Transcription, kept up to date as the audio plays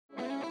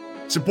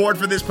Support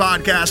for this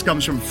podcast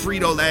comes from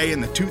Frito-Lay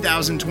and the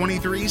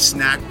 2023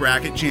 Snack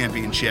Bracket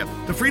Championship.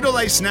 The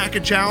Frito-Lay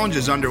Snack-It Challenge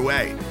is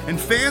underway, and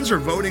fans are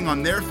voting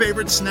on their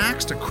favorite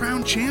snacks to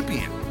crown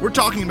champion. We're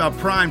talking about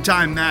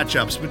prime-time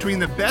matchups between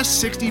the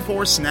best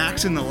 64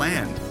 snacks in the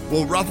land.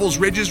 Will Ruffles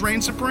Ridges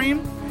reign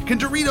supreme? Can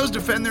Doritos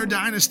defend their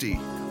dynasty?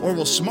 Or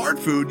will Smart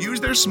Food use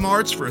their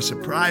smarts for a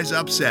surprise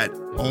upset?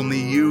 Only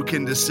you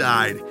can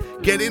decide.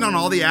 Get in on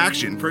all the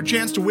action for a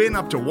chance to win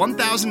up to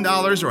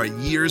 $1,000 or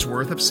a year's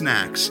worth of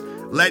snacks.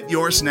 Let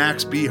your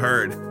snacks be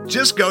heard.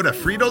 Just go to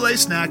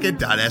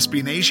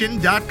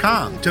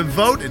fritolaysnacket.sbnation.com to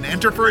vote and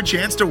enter for a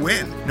chance to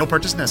win. No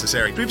purchase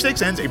necessary.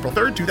 Sweepstakes ends April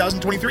 3rd,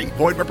 2023.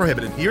 Void where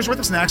prohibited. Year's worth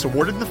of snacks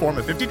awarded in the form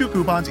of 52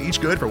 coupons, each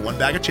good for one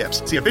bag of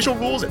chips. See official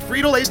rules at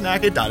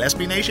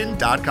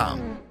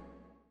fritolaysnacket.sbnation.com.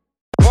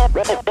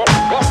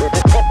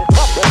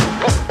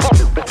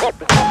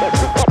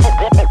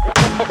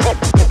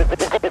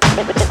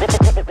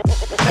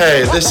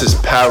 Hey, this is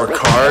Power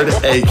Card,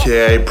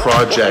 aka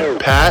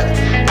Project Pat,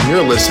 and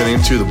you're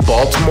listening to the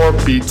Baltimore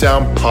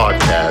Beatdown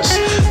Podcast,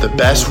 the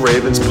best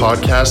Ravens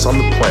podcast on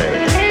the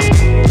planet.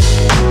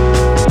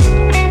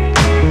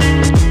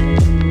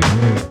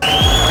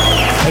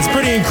 It's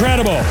pretty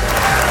incredible.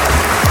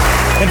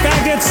 In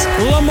fact, it's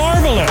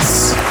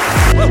Lamarvelous.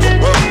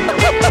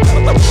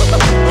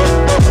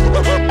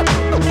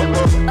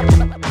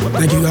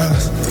 Thank you,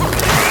 guys.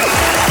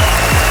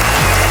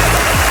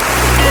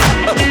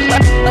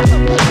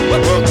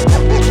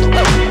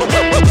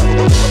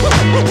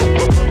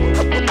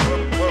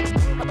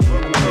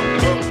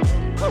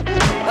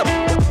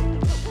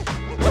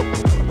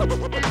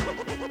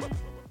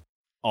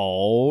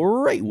 All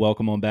right,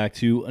 welcome on back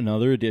to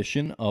another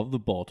edition of the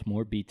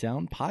Baltimore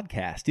Beatdown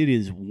Podcast. It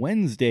is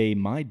Wednesday,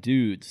 my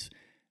dudes,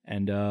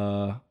 and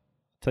tell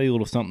you a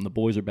little something. The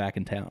boys are back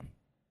in town.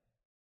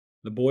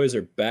 The boys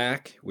are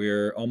back.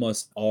 We're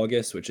almost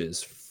August, which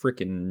is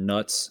freaking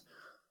nuts.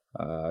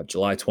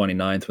 July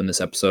 29th when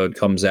this episode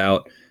comes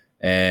out,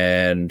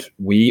 and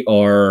we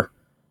are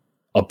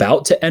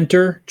about to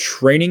enter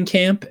training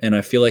camp, and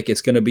I feel like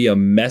it's going to be a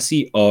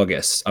messy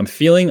August. I'm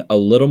feeling a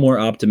little more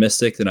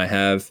optimistic than I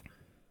have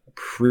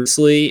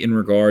previously in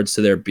regards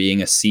to there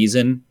being a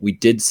season. We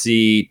did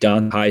see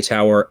Don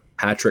Hightower,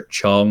 Patrick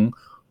Chung,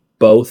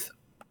 both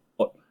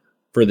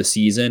for the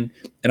season,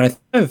 and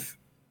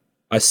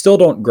I still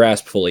don't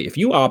grasp fully. If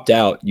you opt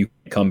out, you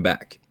can come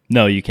back.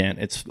 No, you can't.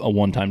 It's a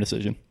one-time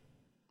decision.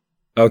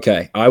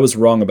 Okay, I was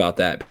wrong about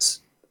that.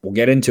 We'll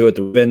get into it.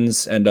 The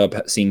Ravens end up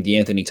seeing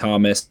DeAnthony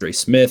Thomas, Dre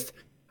Smith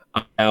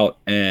out,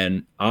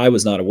 and I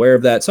was not aware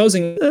of that. So I was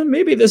thinking,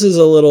 maybe this is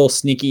a little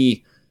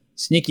sneaky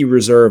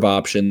reserve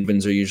option.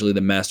 Ravens are usually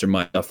the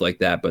mastermind, stuff like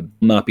that, but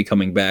will not be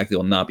coming back. They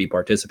will not be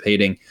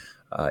participating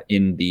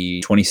in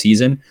the 20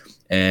 season.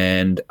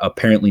 And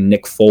apparently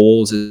Nick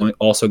Foles is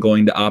also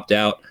going to opt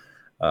out.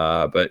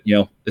 But,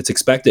 it's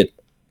expected.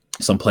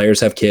 Some players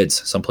have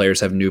kids. Some players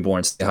have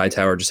newborns.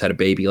 Hightower just had a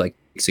baby like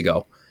weeks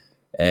ago,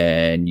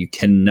 and you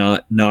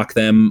cannot knock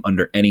them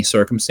under any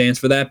circumstance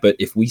for that. But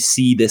if we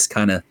see this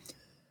kind of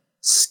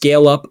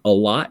scale up a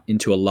lot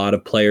into a lot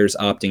of players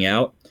opting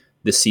out,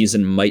 this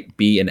season might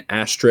be an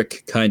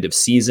asterisk kind of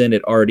season.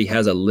 It already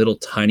has a little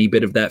tiny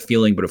bit of that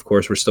feeling, but of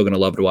course we're still going to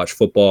love to watch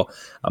football.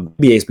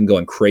 NBA's been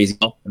going crazy,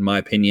 in my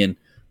opinion.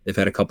 They've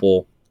had a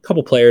couple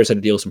players had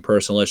to deal with some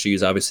personal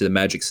issues. Obviously, the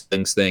Magic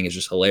Things thing is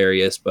just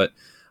hilarious, but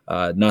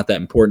not that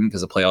important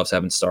because the playoffs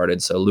haven't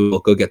started. So, Lou,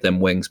 go get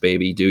them wings,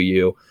 baby. Do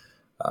you?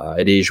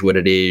 It is what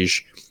it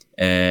is.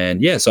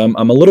 And, yeah, so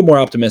I'm a little more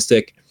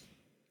optimistic.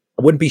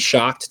 I wouldn't be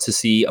shocked to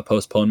see a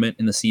postponement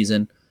in the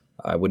season.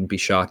 I wouldn't be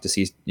shocked to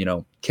see,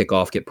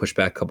 kickoff get pushed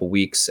back a couple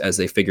weeks as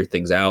they figure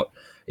things out.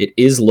 It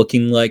is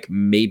looking like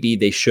maybe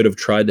they should have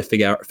tried to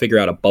figure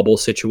out a bubble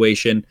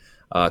situation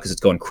because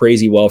it's going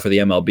crazy well for the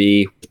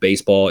MLB.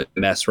 Baseball is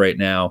a mess right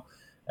now.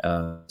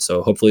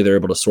 So hopefully they're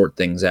able to sort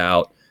things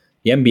out.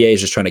 The NBA is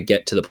just trying to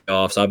get to the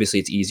playoffs. Obviously,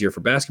 it's easier for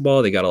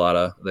basketball. They got a lot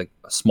of a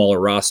smaller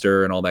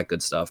roster and all that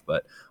good stuff,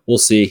 but we'll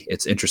see.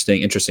 It's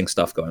interesting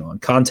stuff going on.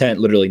 Content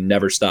literally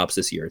never stops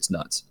this year. It's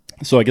nuts.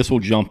 So I guess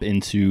we'll jump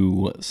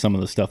into some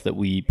of the stuff that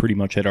we pretty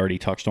much had already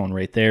touched on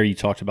right there. You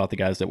talked about the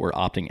guys that were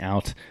opting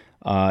out.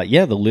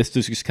 The list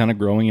is just kind of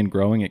growing and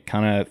growing. It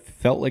kind of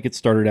felt like it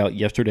started out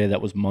yesterday.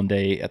 That was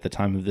Monday at the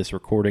time of this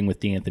recording with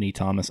DeAnthony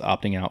Thomas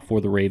opting out for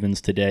the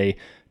Ravens. Today,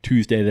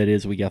 Tuesday that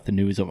is, we got the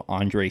news of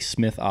Andre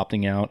Smith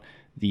opting out,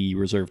 the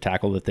reserve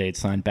tackle that they had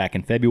signed back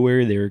in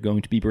February. They're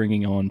going to be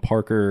bringing on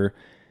Parker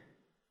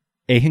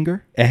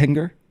Ehinger. I'm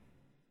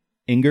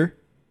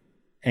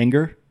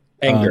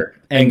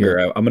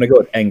going to go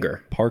with Enger.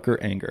 Parker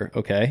Enger.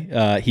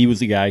 Okay. He was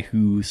the guy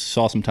who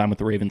saw some time with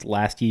the Ravens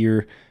last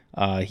year.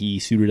 He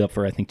suited up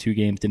for, I think, 2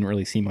 games, didn't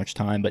really see much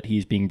time, but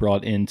he's being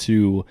brought in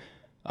to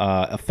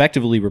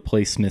effectively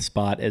replace Smith's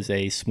spot as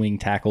a swing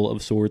tackle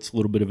of sorts, a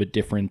little bit of a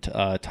different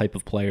type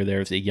of player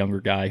there. As a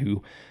younger guy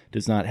who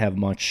does not have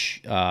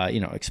much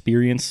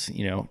experience,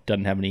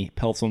 doesn't have any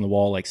pelts on the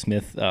wall like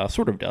Smith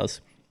sort of does.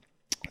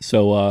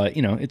 So,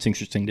 it's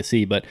interesting to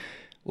see. But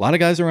a lot of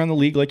guys around the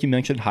league, like you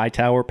mentioned,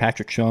 Hightower,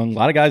 Patrick Chung, a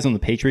lot of guys on the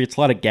Patriots, a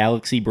lot of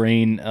galaxy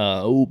brain.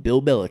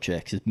 Bill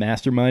Belichick is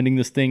masterminding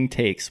this thing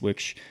takes,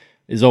 which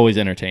is always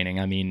entertaining.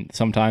 I mean,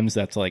 sometimes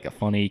that's like a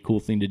funny, cool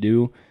thing to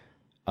do.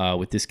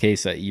 With this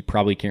case, you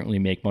probably can't really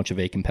make much of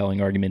a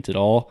compelling argument at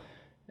all.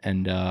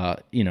 And,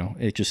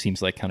 it just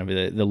seems like kind of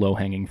the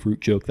low-hanging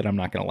fruit joke that I'm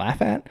not going to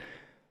laugh at.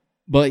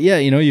 But yeah,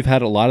 you've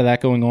had a lot of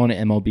that going on.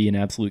 MLB, an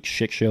absolute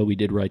shit show. We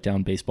did write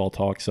down baseball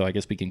talk, so I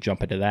guess we can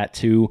jump into that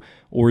too.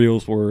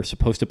 Orioles were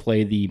supposed to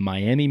play the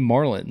Miami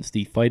Marlins,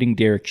 the Fighting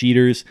Derek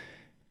Jeters,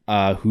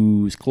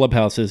 whose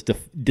clubhouse has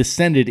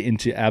descended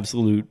into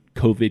absolute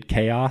COVID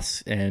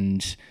chaos.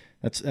 And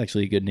that's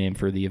actually a good name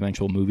for the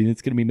eventual movie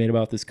that's going to be made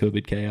about this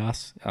COVID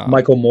chaos.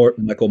 Michael Moore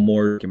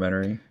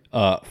documentary.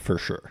 For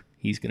sure.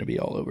 He's going to be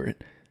all over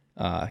it.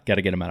 Got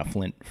to get him out of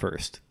Flint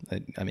first.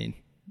 I mean,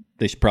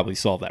 they should probably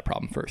solve that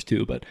problem first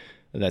too, but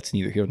that's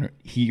neither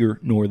here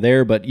nor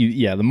there. But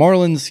the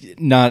Marlins,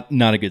 not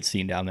a good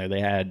scene down there.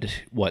 They had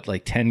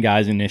 10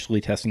 guys initially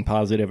testing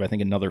positive. I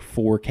think another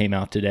 4 came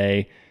out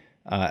today,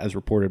 as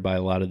reported by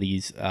a lot of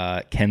these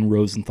Ken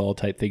Rosenthal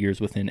type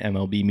figures within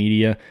MLB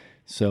media.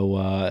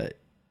 So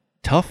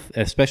tough,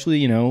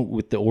 especially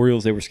with the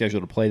Orioles. They were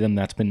scheduled to play them.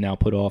 That's been now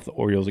put off. The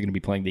Orioles are going to be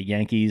playing the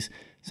Yankees.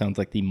 Sounds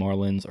like the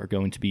Marlins are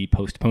going to be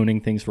postponing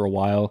things for a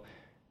while.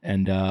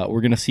 And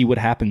we're going to see what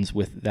happens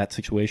with that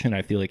situation.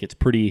 I feel like it's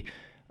pretty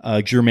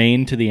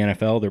germane to the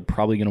NFL. They're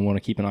probably going to want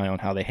to keep an eye on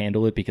how they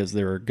handle it because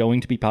there are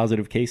going to be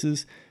positive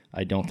cases.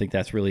 I don't think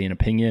that's really an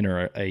opinion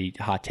or a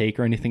hot take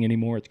or anything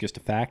anymore. It's just a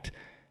fact.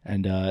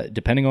 And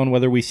depending on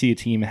whether we see a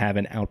team have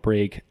an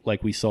outbreak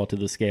like we saw to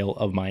the scale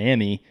of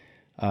Miami,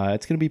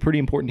 it's going to be pretty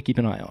important to keep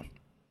an eye on.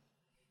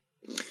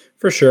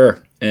 For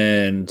sure.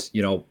 And,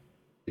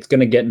 it's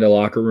going to get into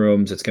locker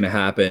rooms. It's going to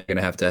happen. You're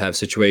going to have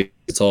situations.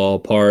 It's all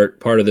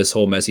part of this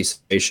whole messy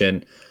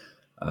situation.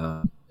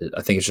 I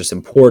think it's just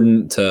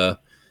important to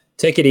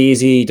take it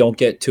easy. Don't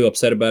get too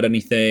upset about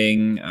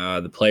anything.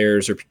 The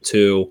players are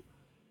too,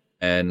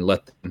 and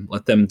let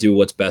them do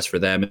what's best for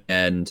them.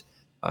 And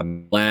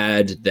I'm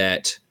glad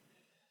that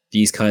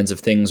these kinds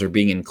of things are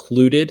being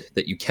included,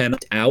 that you can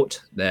opt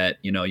out, that,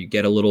 you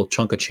get a little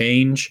chunk of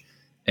change,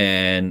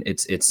 and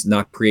it's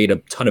not create a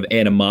ton of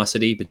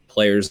animosity between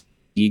players in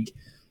the league.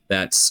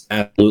 That's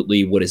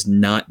absolutely what is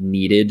not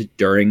needed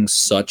during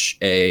such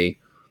a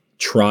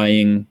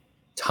trying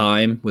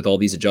time with all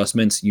these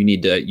adjustments. You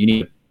need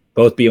to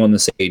both be on the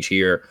same page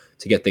here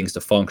to get things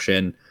to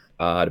function,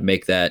 to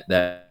make that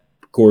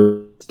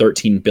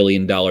 $13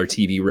 billion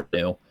TV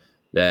revenue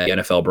that the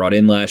NFL brought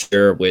in last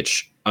year,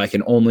 which I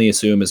can only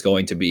assume is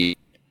going to be,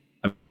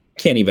 I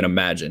can't even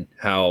imagine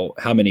how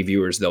many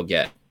viewers they'll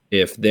get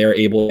if they're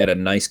able to get a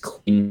nice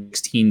clean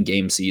 16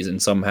 game season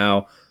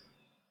somehow.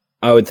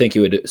 I would think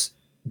it would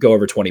go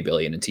over 20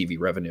 billion in TV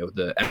revenue.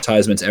 The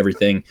advertisements,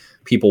 everything,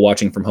 people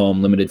watching from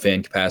home, limited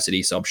fan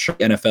capacity. So I'm sure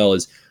the NFL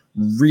is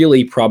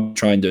really probably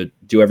trying to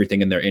do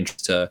everything in their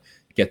interest to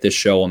get this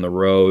show on the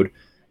road.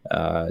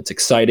 It's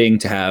exciting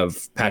to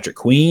have Patrick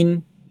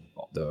Queen,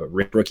 the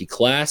rookie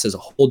class as a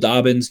whole,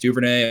 Dobbins,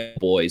 Duvernay,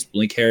 boys,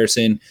 Blake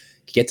Harrison,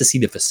 get to see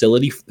the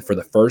facility for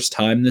the first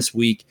time this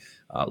week.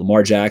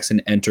 Lamar Jackson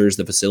enters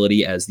the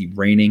facility as the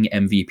reigning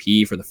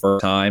MVP for the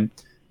first time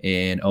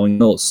in Owings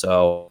Mills.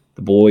 So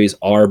the boys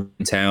are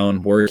in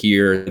town, we're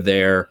here,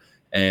 there,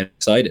 and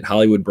excited.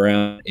 Hollywood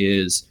Brown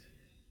is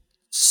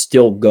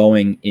still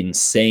going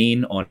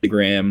insane on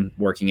Instagram,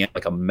 working out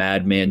like a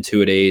madman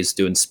 2-a-days,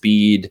 doing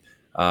speed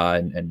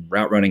and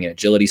route running and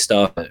agility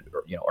stuff,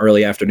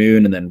 early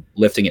afternoon and then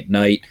lifting at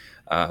night.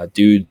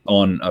 Dude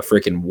on a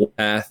freaking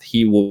path.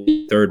 He will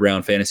be 3rd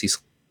round fantasy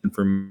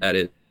from that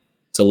is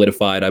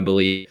solidified, I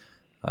believe.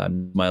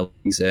 My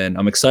leagues, and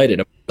I'm excited.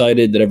 I'm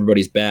excited that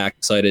everybody's back.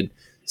 Excited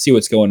to see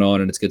what's going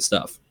on, and it's good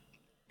stuff.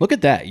 Look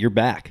at that. You're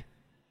back.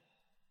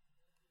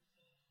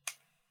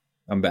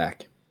 I'm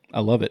back.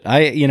 I love it.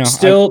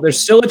 There's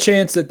still a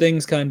chance that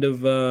things kind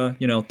of,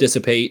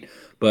 dissipate,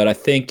 but I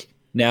think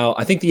the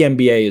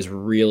NBA is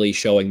really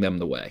showing them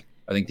the way.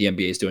 I think the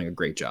NBA is doing a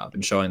great job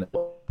in showing them.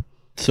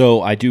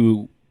 So I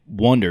do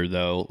wonder,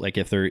 though,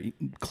 if they're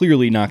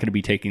clearly not going to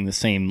be taking the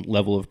same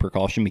level of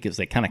precaution because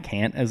they kind of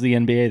can't as the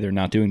NBA. They're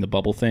not doing the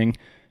bubble thing.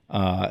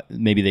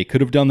 Maybe they could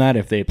have done that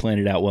if they had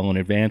planned it out well in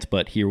advance,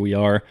 but here we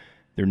are.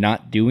 They're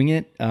not doing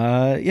it.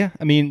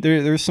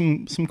 There's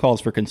some cause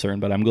for concern,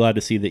 but I'm glad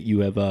to see that you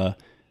have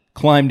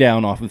climbed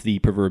down off of the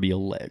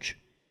proverbial ledge.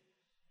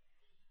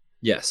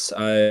 Yes,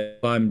 I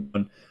climbed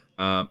down.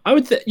 I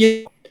would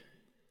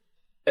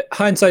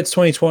hindsight's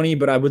 2020,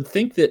 but I would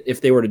think that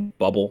if they were to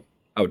bubble,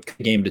 I would cut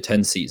the game to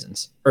 10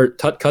 seasons, or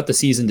cut the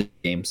season to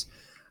games.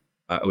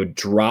 I would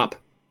drop,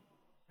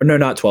 or no,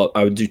 not 12.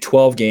 I would do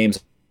 12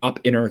 games,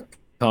 up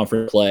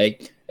interconference play,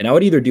 and I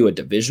would either do a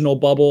divisional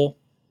bubble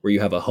where you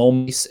have a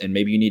home base and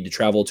maybe you need to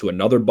travel to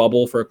another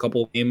bubble for a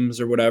couple games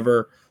or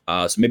whatever.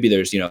 So maybe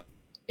there's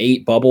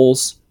 8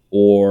 bubbles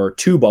or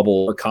 2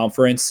 bubble or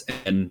conference,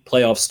 and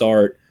playoffs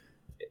start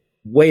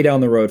way down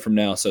the road from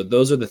now. So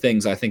those are the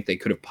things I think they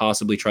could have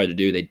possibly tried to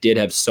do. They did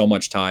have so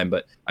much time,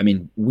 but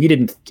we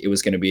didn't think it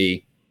was going to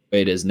be the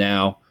way it is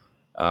now.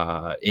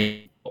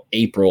 in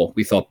April.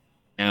 We thought,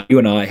 you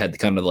and I had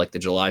kind of like the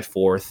July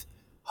 4th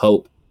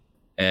hope.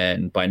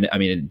 And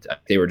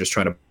they were just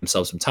trying to give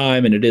themselves some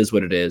time, and it is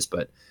what it is.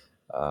 But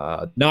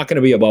not going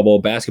to be a bubble.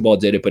 Basketball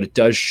did it, but it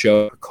does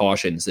show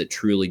precautions that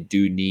truly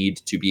do need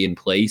to be in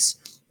place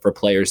for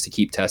players to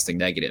keep testing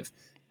negative,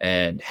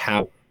 and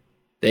how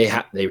they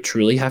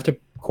truly have to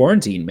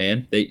quarantine,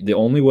 man. The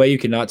only way you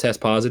cannot test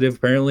positive,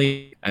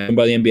 apparently, and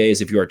by the NBA,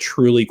 is if you are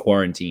truly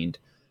quarantined.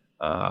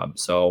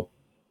 So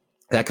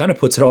that kind of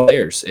puts it on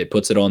players. It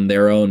puts it on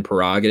their own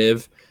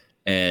prerogative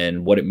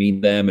and what it means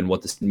to them and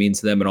what this means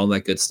to them and all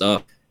that good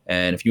stuff.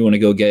 And if you want to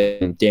go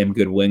get damn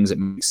good wings at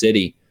Music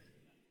City,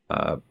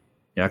 you're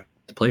not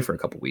to play for a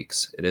couple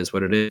weeks. It is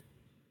what it is.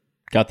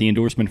 Got the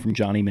endorsement from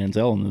Johnny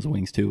Manziel on those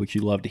wings too, which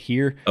you love to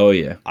hear. Oh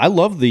yeah, I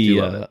love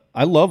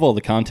I love all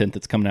the content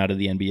that's coming out of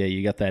the NBA.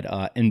 You got that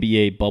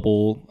NBA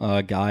bubble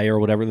guy or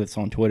whatever that's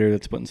on Twitter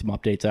that's putting some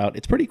updates out.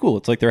 It's pretty cool.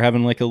 It's like they're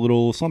having like a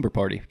little slumber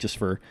party just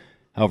for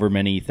however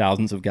many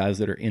thousands of guys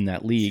that are in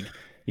that league.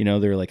 You know,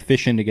 they're like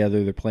fishing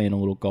together. They're playing a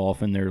little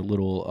golf in their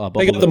little bubble.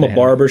 They got them a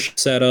barber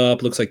set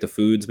up. Looks like the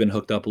food's been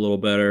hooked up a little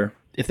better.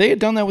 If they had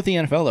done that with the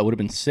NFL, that would have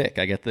been sick.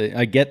 I get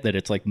that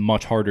it's like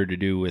much harder to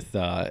do with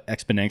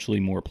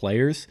exponentially more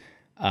players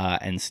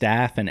and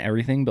staff and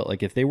everything. But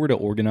like if they were to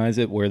organize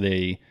it where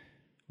they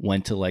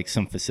went to like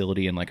some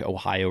facility in like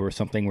Ohio or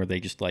something where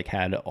they just like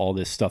had all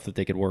this stuff that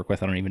they could work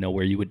with. I don't even know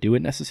where you would do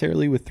it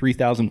necessarily with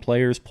 3,000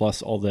 players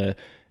plus all the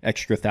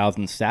extra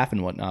 1,000 staff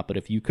and whatnot. But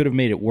if you could have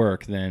made it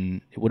work,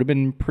 then it would have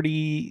been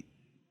pretty,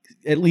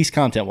 at least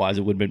content wise,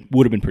 it would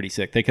have been pretty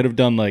sick. They could have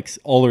done like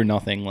all or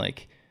nothing,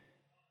 like,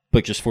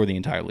 but just for the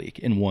entire league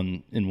in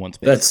one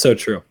space. That's so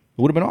true.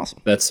 It would have been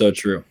awesome. That's so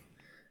true.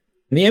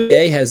 And the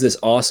NBA has this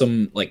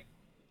awesome, like,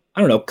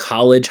 I don't know,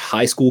 college,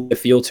 high school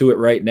feel to it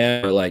right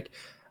now. Like,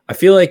 I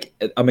feel like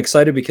I'm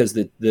excited because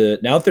the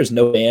now that there's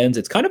no fans,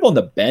 it's kind of on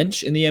the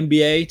bench in the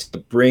NBA to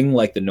bring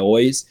like the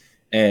noise,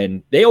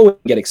 and they always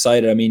get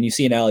excited. I mean, you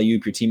see an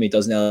alley-oop, your teammate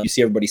does an alley-oop, you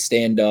see everybody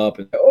stand up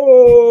and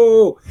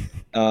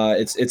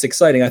it's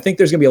exciting. I think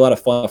there's gonna be a lot of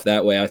fun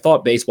that way. I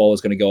thought baseball was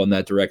gonna go in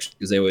that direction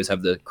because they always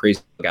have the crazy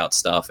out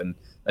stuff, and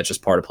that's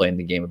just part of playing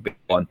the game a bit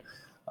fun.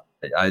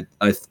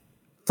 I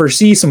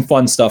foresee some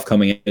fun stuff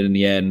coming in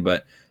the end,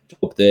 but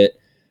hope that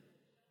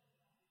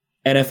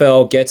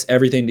NFL gets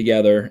everything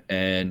together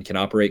and can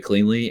operate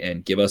cleanly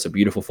and give us a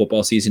beautiful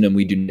football season, and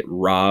we do get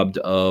robbed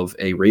of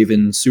a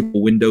Ravens Super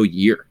Window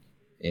year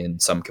in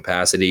some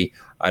capacity.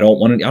 I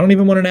don't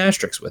even want an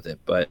asterisk with it,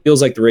 but it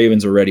feels like the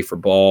Ravens are ready for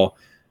ball.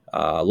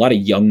 A lot of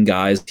young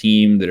guys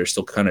team that are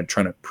still kind of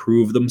trying to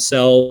prove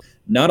themselves.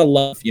 Not a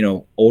lot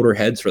of, older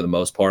heads for the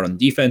most part. On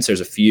defense,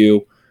 there's a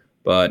few,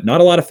 but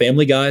not a lot of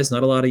family guys,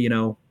 not a lot of,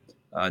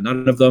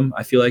 none of them,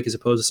 I feel like, as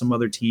opposed to some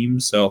other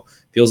teams. So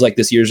feels like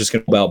this year is just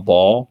going to be about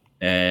ball.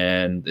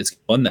 And it's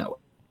fun that way.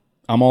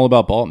 I'm all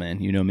about ball,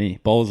 man. You know me.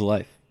 Ball is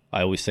life.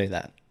 I always say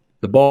that.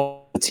 The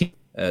ball is the team,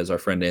 as our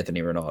friend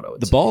Anthony Ronaldo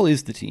would say. The ball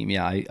is the team.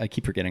 Yeah, I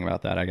keep forgetting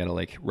about that. I got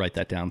to write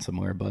that down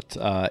somewhere. But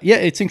yeah,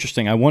 it's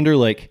interesting. I wonder,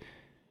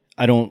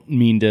 I don't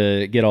mean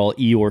to get all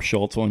Eeyore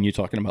Schultz on you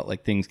talking about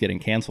things getting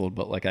canceled,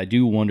 but I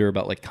do wonder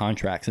about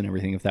contracts and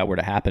everything if that were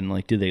to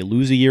happen. Do they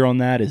lose a year on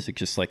that? Is it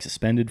just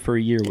suspended for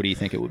a year? What do you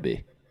think it would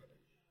be?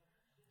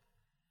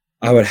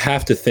 I would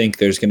have to think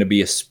there's going to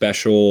be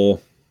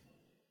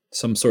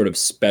some sort of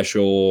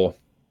special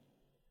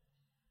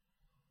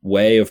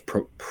way of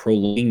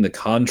prolonging the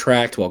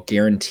contract while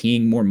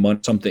guaranteeing more money.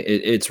 Something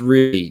it's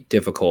really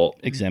difficult.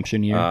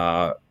 Exemption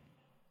year.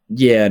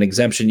 Yeah, an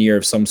exemption year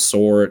of some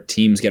sort.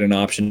 Teams get an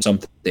option.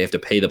 Something they have to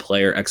pay the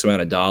player X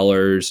amount of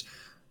dollars.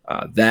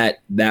 That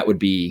would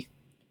be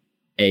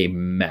a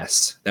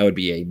mess. That would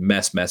be a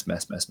mess.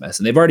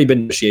 And they've already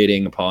been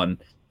negotiating upon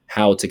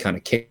how to kind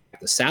of kick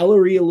the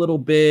salary a little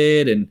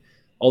bit and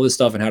all this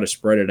stuff and how to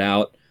spread it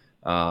out.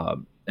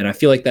 And I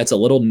feel like that's a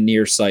little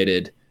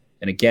nearsighted.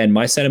 And again,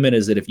 my sentiment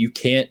is that if you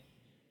can't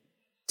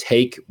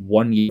take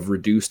 1 year of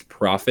reduced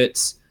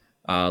profits,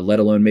 let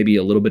alone maybe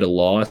a little bit of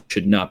loss,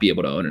 should not be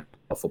able to own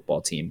a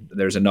football team.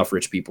 There's enough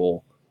rich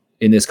people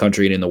in this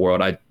country and in the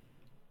world. I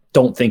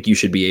don't think you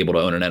should be able to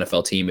own an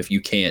NFL team if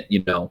you can't,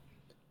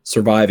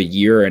 survive a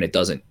year and it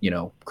doesn't,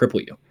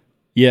 cripple you.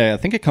 Yeah, I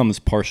think it comes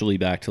partially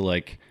back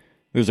to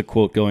there's a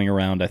quote going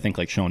around, I think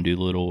Sean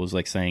Doolittle was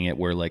saying it,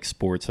 where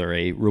sports are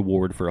a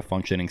reward for a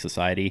functioning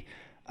society.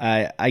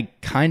 I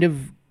kind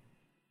of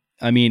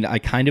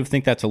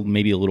think that's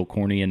maybe a little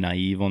corny and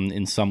naive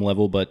in some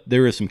level, but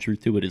there is some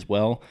truth to it as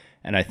well.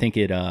 And I think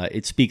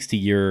it speaks to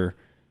your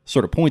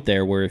sort of point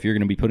there, where if you're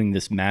going to be putting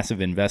this massive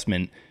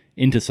investment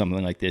into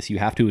something like this, you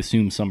have to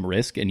assume some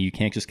risk, and you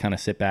can't just kind of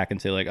sit back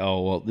and say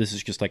oh, well, this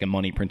is just a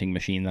money printing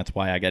machine. That's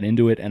why I got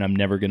into it, and I'm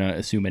never going to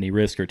assume any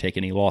risk or take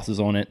any losses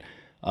on it,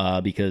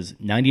 because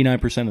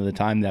 99% of the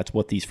time that's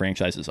what these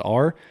franchises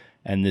are,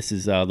 and this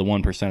is the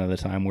 1% of the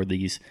time where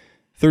these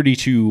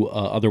 32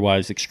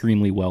 otherwise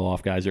extremely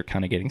well-off guys are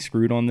kind of getting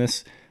screwed on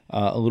this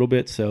a little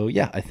bit. So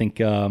yeah, I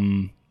think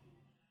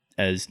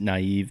as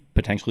naive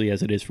potentially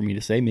as it is for me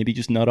to say, maybe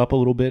just nut up a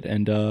little bit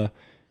and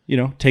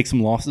take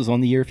some losses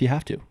on the year if you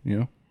have to.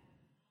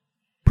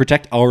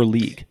 Protect our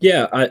league.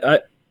 Yeah,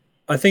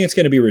 I think it's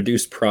going to be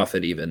reduced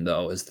profit even,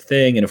 though, is the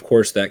thing. And, of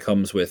course, that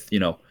comes with,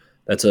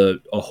 that's a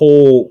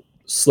whole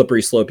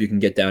slippery slope you can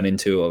get down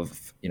into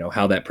of,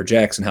 how that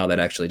projects and how that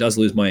actually does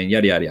lose money and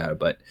yada, yada, yada.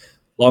 But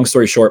long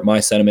story short, my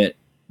sentiment,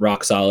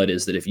 rock solid,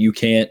 is that if you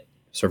can't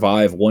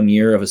survive 1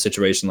 year of a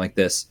situation like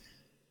this,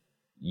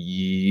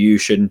 you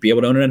shouldn't be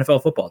able to own an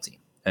NFL football team.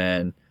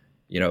 And,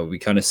 we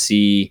kind of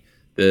see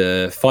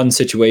the fun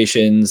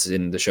situations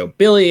in the show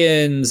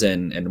Billions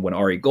and when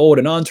Ari Gold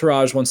and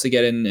Entourage wants to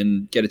get in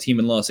and get a team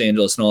in Los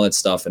Angeles and all that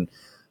stuff. And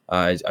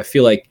I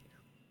feel like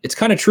it's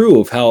kind of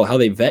true of how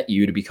they vet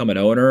you to become an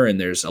owner.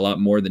 And there's a lot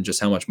more than just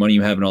how much money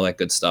you have and all that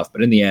good stuff.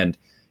 But in the end,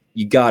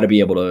 you got to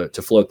be able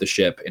to float the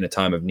ship in a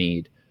time of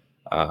need.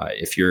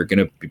 If you're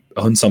going to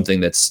own something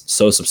that's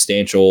so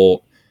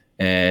substantial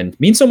and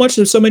means so much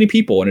to so many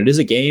people, and it is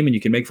a game and you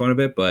can make fun of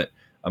it, but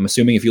I'm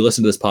assuming if you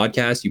listen to this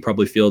podcast, you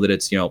probably feel that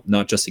it's,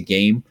 not just a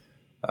game,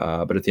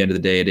 but at the end of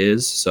the day, it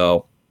is.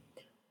 So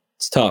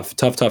it's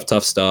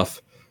tough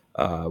stuff.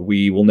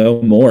 We will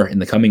know more in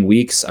the coming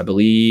weeks. I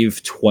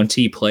believe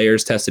 20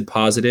 players tested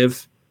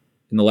positive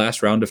in the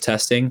last round of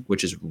testing,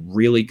 which is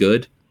really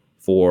good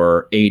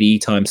for 80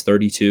 times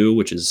 32,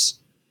 which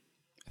is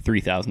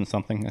 3,000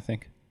 something, I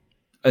think.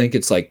 I think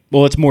it's like,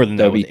 well, it's more than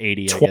that with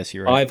 80, I guess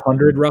you're right.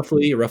 500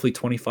 roughly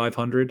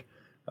 2,500.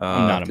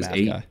 I'm not a math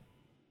guy.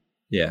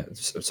 Yeah,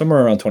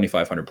 somewhere around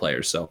 2,500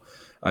 players. So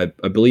I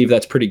believe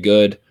that's pretty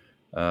good.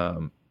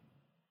 And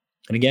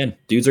again,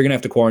 dudes are going to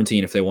have to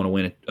quarantine if they want to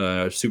win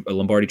a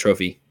Lombardi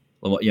trophy.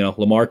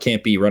 Lamar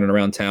can't be running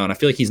around town. I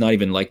feel like he's not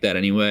even like that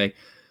anyway.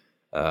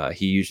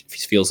 He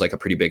feels like a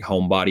pretty big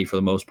homebody for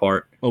the most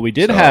part. Well, we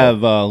did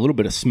have a little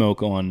bit of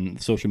smoke on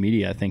social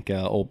media. I think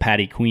old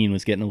Patty Queen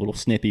was getting a little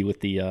snippy with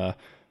the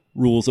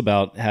rules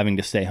about having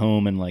to stay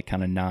home and like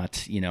kind of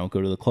not,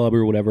 go to the club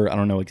or whatever. I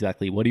don't know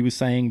exactly what he was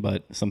saying,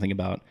 but something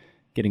about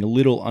getting a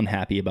little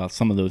unhappy about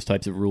some of those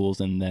types of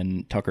rules. And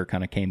then Tucker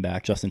kind of came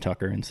back, Justin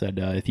Tucker, and said,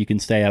 if you can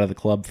stay out of the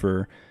club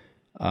for,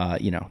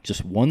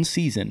 just one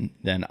season,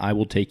 then I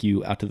will take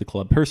you out to the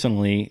club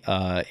personally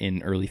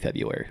in early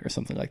February or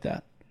something like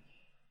that.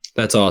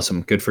 That's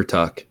awesome. Good for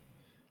Tuck.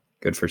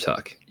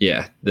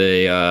 Yeah.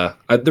 They,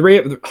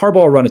 Harbaugh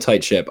will run a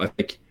tight ship. I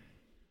think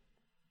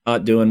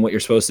not doing what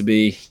you're supposed to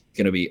be,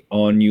 going to be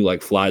on you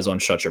like flies on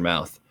shut your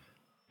mouth.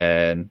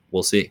 And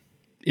we'll see.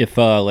 If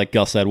like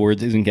Gus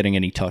Edwards isn't getting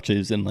any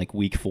touches in like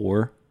week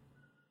 4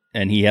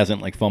 and he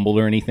hasn't like fumbled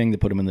or anything to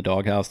put him in the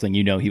doghouse, then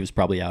he was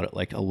probably out at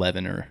like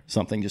 11 or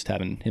something, just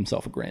having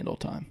himself a grand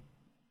old time.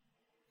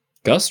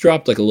 Gus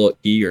dropped like a little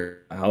EP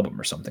or album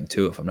or something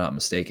too, if I'm not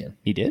mistaken.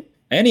 He did?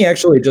 And he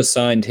actually just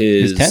signed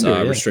his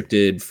tender,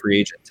 restricted free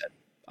agent tender.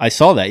 I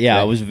saw that,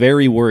 yeah. I was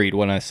very worried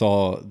when I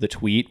saw the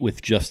tweet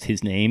with just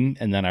his name,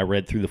 and then I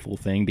read through the full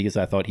thing because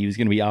I thought he was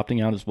going to be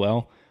opting out as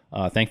well.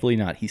 Thankfully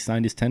not. He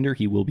signed his tender.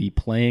 He will be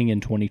playing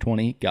in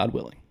 2020, God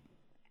willing.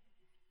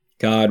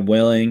 God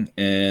willing,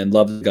 and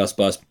love the Gus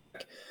Bus.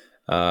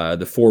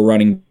 The 4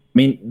 running. I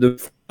mean,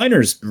 the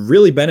Niners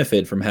really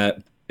benefit from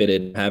having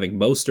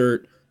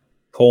Mostert,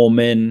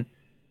 Coleman,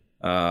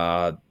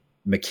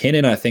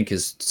 McKinnon, I think,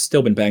 has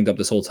still been banged up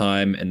this whole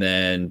time, and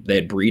then they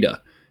had Breida.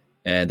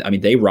 And I mean,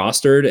 they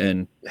rostered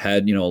and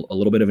had a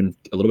little bit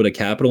of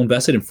capital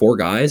invested in 4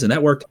 guys, and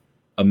that worked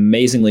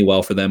amazingly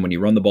well for them. When you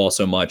run the ball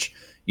so much,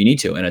 you need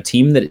to. And a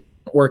team that it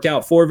didn't work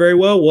out for very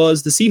well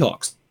was the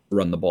Seahawks.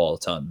 Run the ball a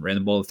ton, ran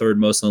the ball the 3rd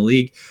most in the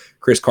league.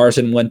 Chris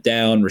Carson went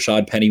down,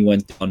 Rashad Penny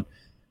went down,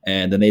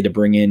 and then they had to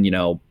bring in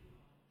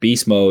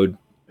Beast Mode,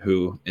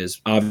 who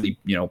is obviously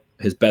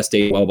his best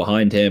day well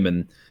behind him,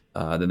 and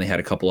then they had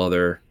a couple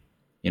other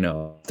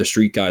the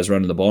street guys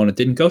running the ball, and it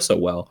didn't go so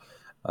well.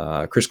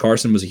 Chris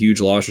Carson was a huge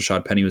loss.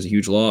 Rashad Penny was a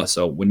huge loss.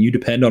 So when you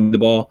depend on the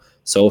ball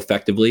so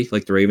effectively,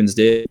 like the Ravens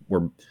did,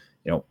 were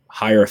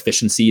higher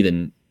efficiency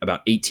than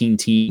about 18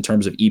 teams in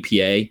terms of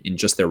EPA in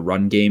just their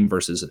run game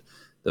versus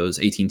those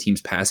 18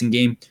 teams passing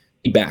game.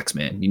 You need backs,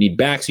 man. You need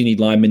backs. You need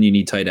linemen. You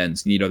need tight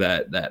ends. You need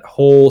that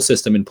whole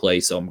system in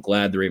place. So I'm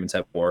glad the Ravens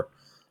have more.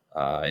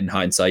 In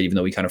hindsight, even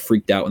though we kind of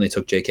freaked out when they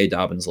took J.K.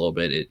 Dobbins a little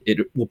bit, it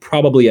will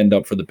probably end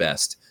up for the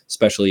best,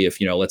 especially if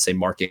let's say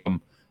Mark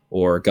Ingram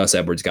or Gus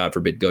Edwards, God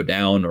forbid, go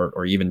down,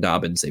 or even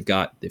Dobbins. They've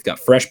got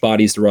fresh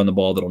bodies to run the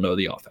ball that'll know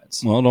the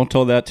offense. Well, don't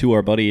tell that to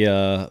our buddy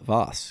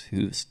Voss,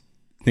 who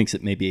thinks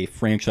it may be a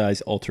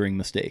franchise-altering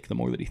mistake the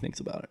more that he thinks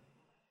about it.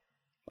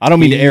 I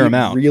don't mean to air him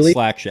out. Really,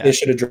 Slack chat. They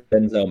should have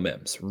drafted Denzel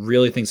Mims.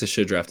 Really thinks they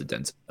should have drafted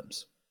Denzel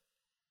Mims.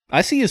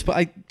 I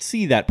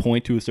see that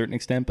point to a certain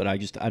extent, but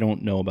I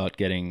don't know about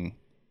getting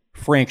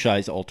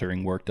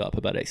franchise-altering worked up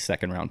about a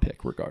 2nd-round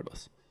pick,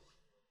 regardless.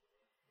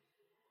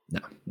 No,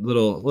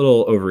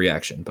 little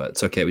overreaction, but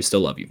it's okay. We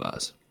still love you,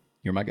 Vaz.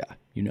 You're my guy.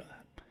 You know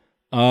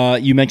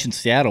that. You mentioned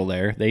Seattle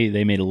there.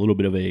 They made a little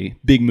bit of a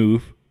big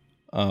move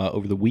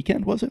over the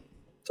weekend, was it?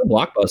 It's a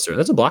blockbuster.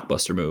 That's a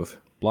blockbuster move.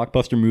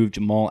 Blockbuster move.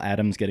 Jamal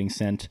Adams getting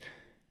sent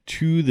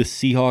to the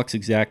Seahawks.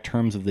 Exact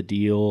terms of the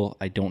deal,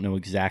 I don't know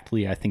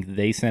exactly. I think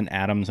they sent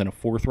Adams and a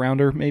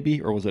 4th-rounder,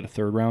 maybe, or was it a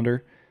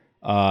 3rd-rounder,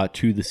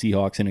 to the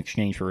Seahawks in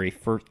exchange for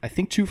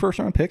 2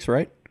 first-round picks,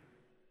 right?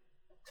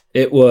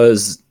 It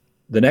was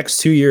the next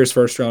 2 years,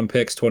 first round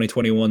picks,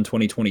 2021,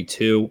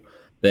 2022.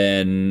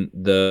 Then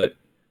the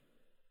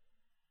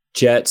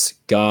Jets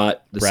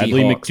got the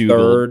Bradley Seahawks McDougall.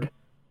 third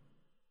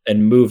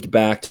and moved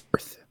back to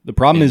fourth. The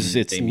problem is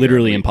it's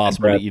literally year.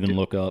 impossible to even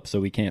look up,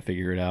 so we can't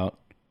figure it out.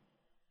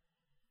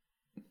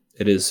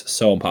 It is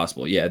so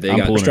impossible. Yeah, they I'm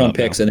got first round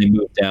picks and they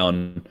moved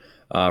down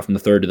from the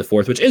third to the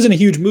fourth, which isn't a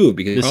huge move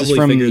because This you is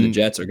probably from- figure the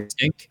Jets are going to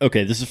stink.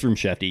 Okay, this is from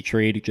Shefty.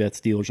 Trade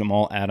Jets deal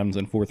Jamal Adams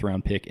and fourth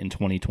round pick in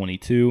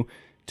 2022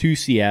 to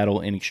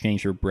Seattle in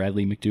exchange for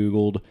Bradley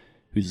McDougall,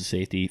 who's a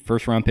safety,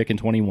 first round pick in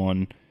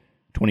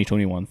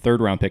 2021, third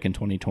round pick in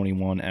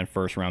 2021, and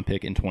first round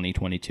pick in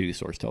 2022,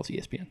 source tells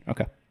ESPN.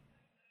 Okay.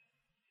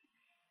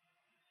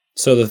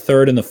 So the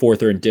third and the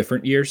fourth are in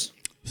different years?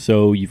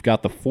 So you've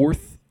got the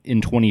fourth in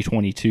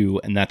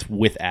 2022, and that's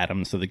with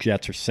Adams, so the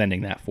Jets are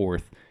sending that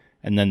fourth.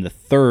 And then the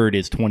third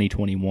is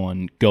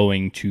 2021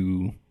 going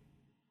to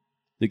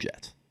the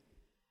Jets.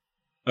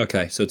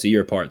 Okay, so it's a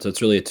year apart. So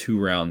it's really a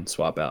 2-round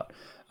swap out.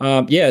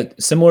 Yeah,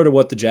 similar to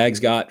what the Jags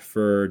got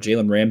for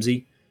Jalen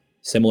Ramsey.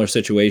 Similar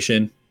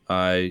situation.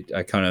 I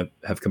kind of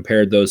have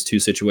compared those two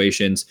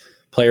situations.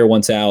 Player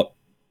wants out.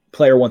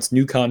 Player wants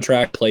new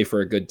contract, play for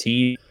a good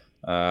team.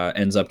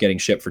 Ends up getting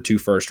shipped for 2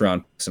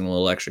 first-round picks and a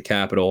little extra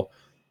capital.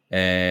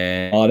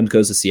 And Adams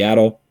goes to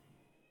Seattle.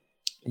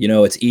 You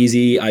know, it's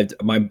easy.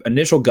 My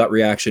initial gut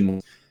reaction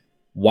was,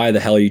 why the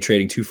hell are you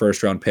trading 2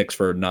 first-round picks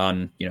for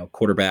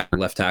quarterback or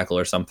left tackle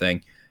or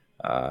something?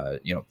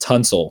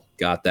 Tunsil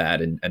got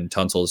that, and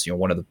Tunsil's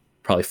one of the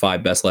probably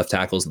 5 best left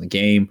tackles in the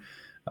game.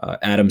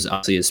 Adams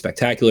obviously is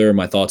spectacular.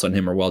 My thoughts on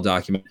him are well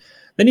documented.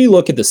 Then you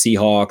look at the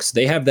Seahawks.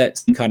 They have that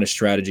same kind of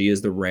strategy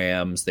as the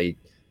Rams. They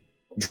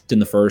draft in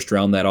the first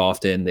round that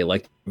often. They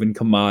like moving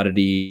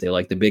commodity. They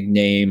like the big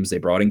names. They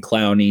brought in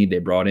Clowney. They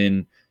brought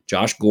in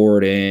Josh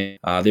Gordon.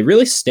 They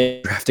really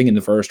stay drafting in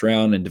the first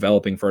round and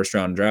developing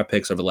first-round draft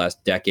picks over the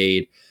last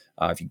decade.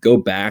 If you go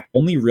back,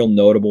 only real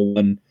notable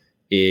one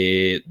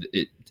is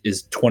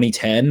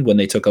 2010 when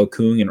they took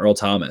Okung and Earl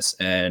Thomas.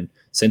 And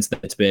since then,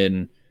 it's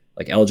been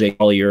like LJ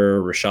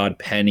Collier, Rashad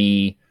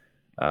Penny,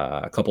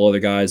 a couple other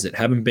guys that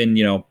haven't been,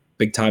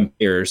 big-time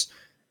players.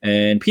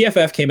 And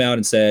PFF came out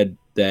and said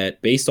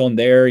that based on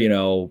their,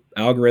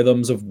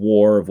 algorithms of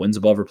WAR, of wins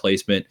above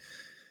replacement,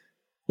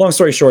 long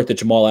story short, that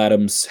Jamal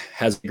Adams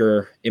has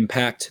bigger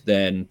impact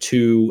than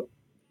 2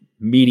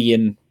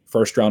 median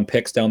first-round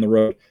picks down the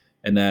road,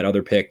 and that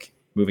other pick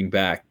moving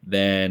back,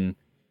 then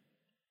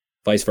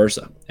vice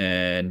versa.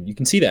 And you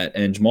can see that.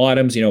 And Jamal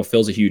Adams,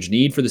 fills a huge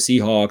need for the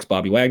Seahawks.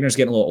 Bobby Wagner's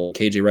getting a little old.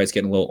 KJ Wright's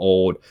getting a little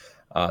old.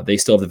 They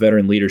still have the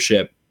veteran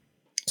leadership.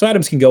 So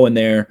Adams can go in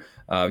there,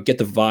 get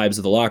the vibes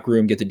of the locker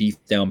room, get the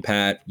defense down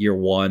pat year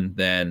one,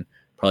 then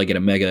probably get a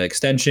mega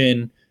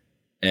extension.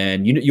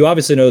 And you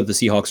obviously know that the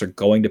Seahawks are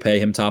going to pay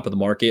him top of the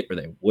market, or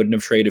they wouldn't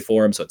have traded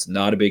for him. So it's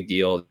not a big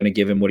deal. They're going to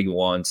give him what he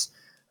wants.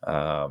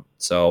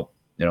 It's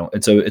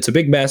a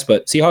big mess,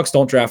 but Seahawks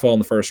don't draft well in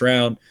the first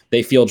round.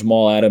 They feel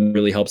Jamal Adams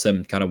really helps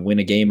them kind of win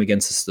a game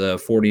against the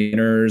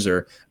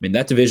 49ers.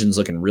 That division's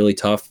looking really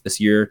tough this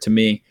year to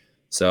me.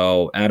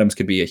 So Adams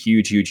could be a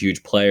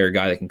huge player, a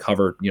guy that can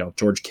cover,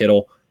 George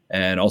Kittle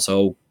and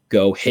also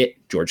go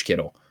hit George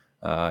Kittle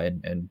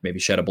and maybe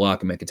shed a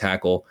block and make a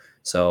tackle.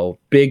 So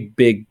big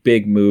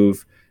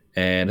move.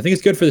 And I think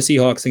it's good for the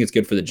Seahawks. I think it's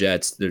good for the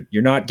Jets.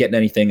 You're not getting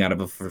anything out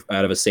of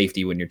a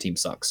safety when your team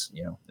sucks.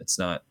 It's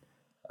not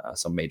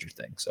some major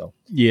thing. So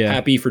yeah,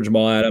 happy for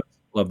Jamal Adams.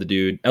 Love the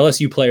dude.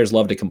 LSU players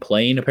love to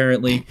complain,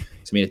 apparently.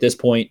 At this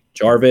point,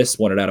 Jarvis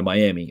wanted out of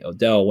Miami.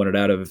 Odell wanted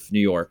out of New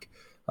York.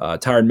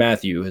 Tyrann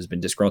Mathieu has been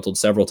disgruntled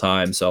several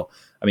times. So,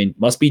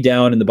 must be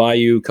down in the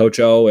Bayou. Coach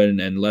O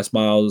and Les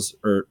Miles,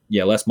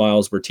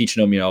 were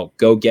teaching them,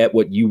 go get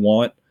what you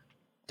want.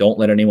 Don't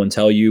let anyone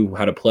tell you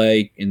how to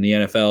play in the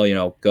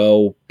NFL.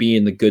 Go be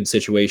in the good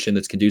situation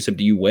that's conducive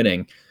to you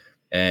winning.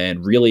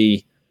 And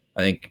really,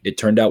 I think it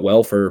turned out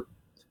well for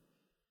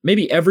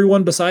maybe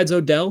everyone besides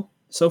Odell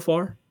so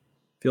far.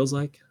 Feels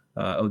like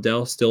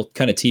Odell still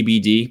kind of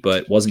TBD,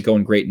 but wasn't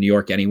going great in New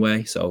York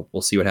anyway. So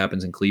we'll see what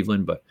happens in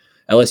Cleveland. But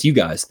LSU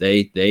guys,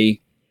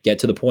 they get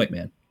to the point,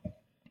 man.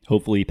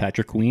 Hopefully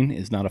Patrick Queen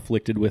is not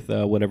afflicted with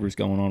whatever's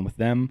going on with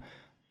them.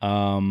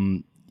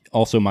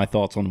 Also, my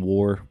thoughts on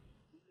WAR.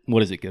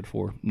 What is it good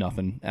for?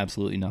 Nothing.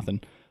 Absolutely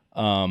nothing.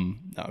 No,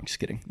 I'm just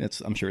kidding.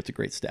 I'm sure it's a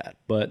great stat.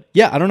 But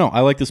yeah, I don't know. I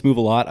like this move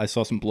a lot. I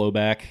saw some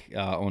blowback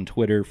on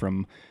Twitter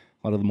from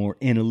a lot of the more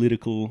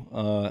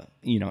analytical,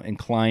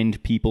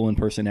 inclined people and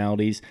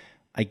personalities.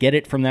 I get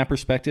it from that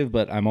perspective,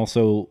 but I'm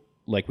also,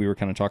 like we were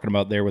kind of talking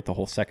about there with the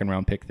whole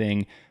second-round pick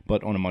thing,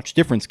 but on a much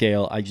different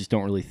scale, I just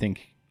don't really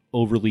think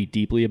overly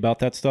deeply about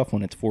that stuff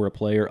when it's for a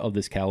player of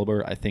this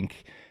caliber. I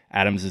think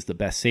Adams is the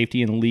best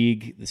safety in the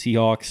league. The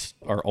Seahawks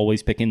are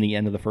always picking the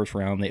end of the first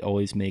round. They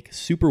always make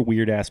super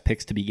weird-ass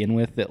picks to begin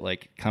with that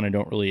kind of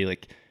don't really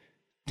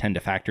tend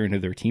to factor into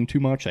their team too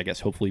much. I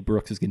guess hopefully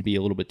Brooks is going to be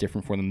a little bit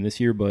different for them this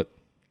year, but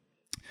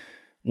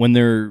when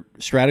their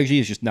strategy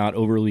is just not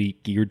overly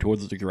geared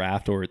towards the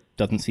draft, or it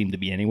doesn't seem to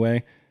be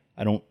anyway,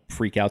 I don't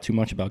freak out too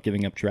much about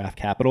giving up draft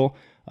capital,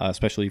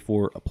 especially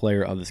for a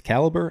player of this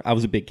caliber. I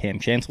was a big Cam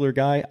Chancellor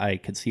guy. I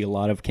could see a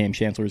lot of Cam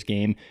Chancellor's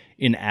game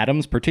in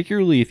Adams,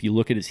 particularly if you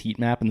look at his heat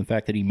map and the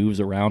fact that he moves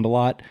around a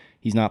lot.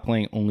 He's not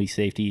playing only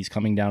safety. He's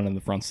coming down in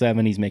the front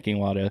seven. He's making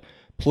a lot of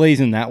plays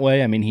in that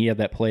way. I mean, he had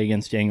that play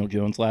against Daniel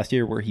Jones last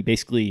year where he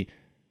basically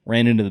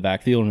ran into the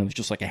backfield and it was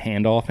just like a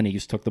handoff and he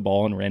just took the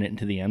ball and ran it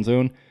into the end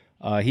zone.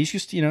 He's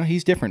just,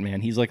 he's different,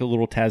 man. He's like a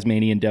little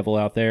Tasmanian devil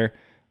out there.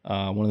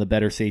 One of the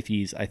better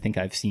safeties I think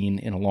I've seen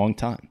in a long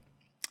time.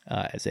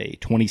 As a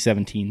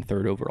 2017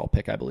 third overall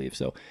pick, I believe.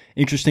 So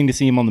interesting to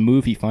see him on the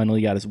move. He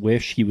finally got his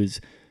wish. He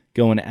was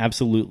going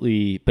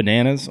absolutely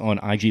bananas on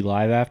IG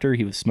Live after.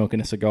 He was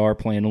smoking a cigar,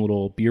 playing a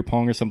little beer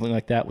pong or something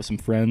like that with some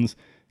friends.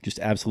 Just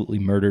absolutely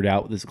murdered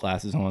out with his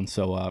glasses on.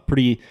 So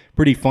pretty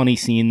funny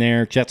scene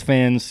there. Jets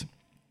fans,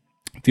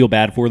 feel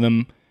bad for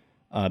them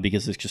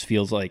because this just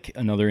feels like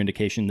another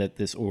indication that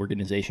this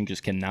organization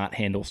just cannot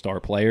handle star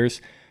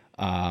players,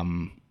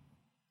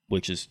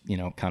 which is,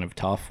 kind of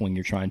tough when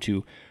you're trying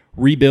to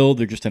rebuild.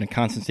 They're just in a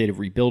constant state of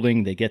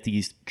rebuilding. They get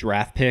these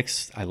draft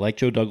picks. I like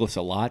Joe Douglas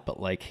a lot, but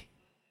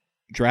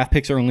draft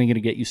picks are only going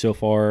to get you so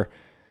far.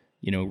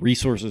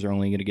 Resources are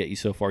only going to get you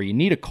so far. You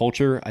need a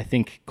culture. I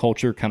think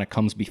culture kind of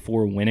comes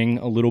before winning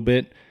a little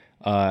bit,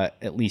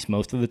 at least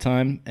most of the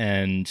time.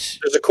 And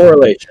there's a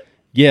correlation.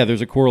 Yeah,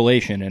 there's a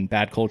correlation, and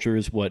bad culture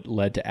is what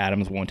led to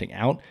Adams wanting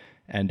out.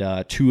 And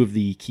two of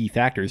the key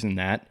factors in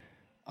that,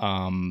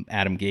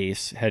 Adam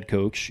Gase, head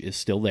coach, is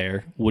still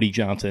there. Woody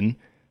Johnson,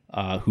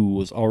 who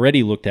was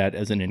already looked at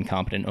as an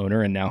incompetent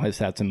owner and now has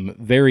had some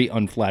very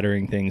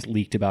unflattering things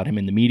leaked about him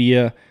in the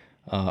media,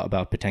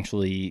 about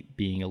potentially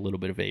being a little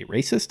bit of a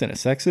racist and a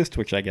sexist,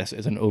 which I guess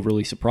isn't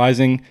overly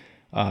surprising.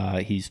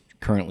 He's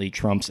currently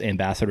Trump's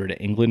ambassador to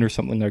England or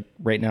something like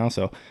right now,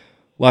 so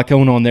a lot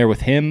going on there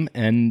with him.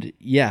 And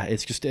yeah,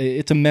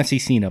 it's a messy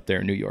scene up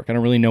there in New York. I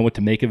don't really know what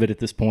to make of it at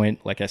this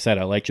point. Like I said,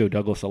 I like Joe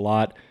Douglas a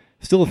lot.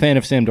 Still a fan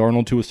of Sam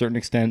Darnold to a certain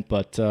extent,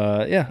 but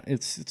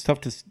it's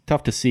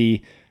tough to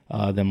see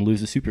them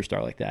lose a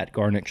superstar like that.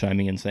 Garnett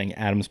chiming in saying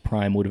Adams'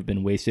 prime would have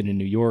been wasted in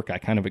New York. I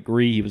kind of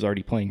agree. He was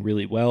already playing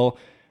really well,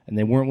 and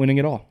they weren't winning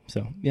at all.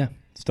 So yeah,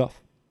 it's tough.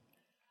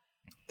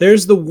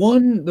 There's the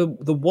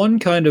one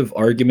kind of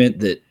argument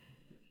that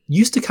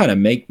used to kind of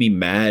make me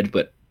mad,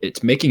 but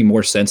it's making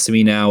more sense to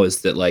me now,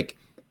 is that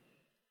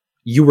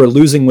you were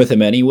losing with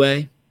him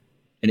anyway.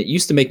 And it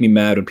used to make me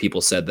mad when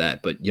people said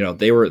that, but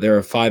they're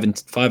a 5-11,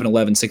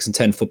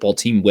 6-10 football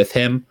team with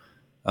him.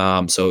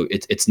 So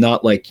it's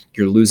not like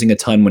you're losing a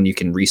ton when you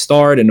can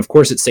restart. And of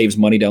course it saves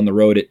money down the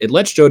road. It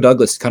lets Joe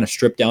Douglas kind of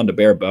strip down to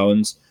bare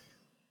bones,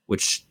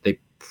 which they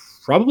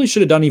probably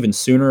should have done even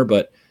sooner.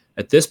 But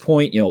at this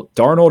point,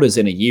 Darnold is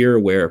in a year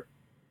where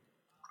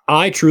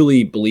I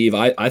truly believe,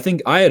 I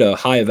think I had a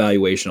high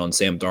evaluation on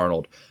Sam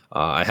Darnold.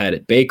 I had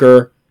it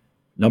Baker,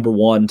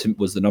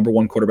 was the number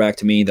one quarterback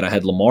to me. Then I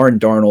had Lamar and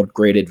Darnold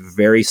graded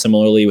very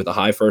similarly with a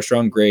high first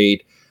round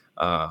grade.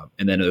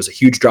 And then there was a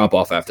huge drop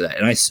off after that.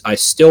 And I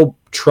still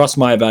trust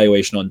my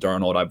evaluation on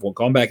Darnold. I've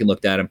gone back and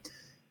looked at him.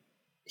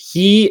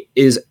 He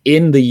is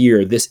in the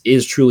year. This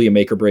is truly a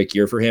make or break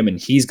year for him. And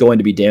he's going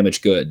to be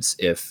damaged goods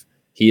if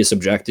he is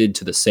subjected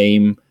to the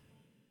same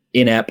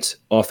inept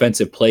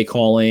offensive play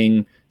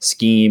calling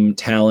scheme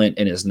talent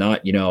and is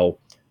not,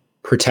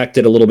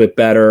 protected a little bit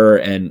better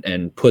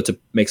and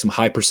make some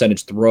high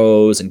percentage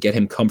throws and get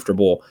him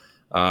comfortable,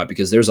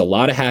 because there's a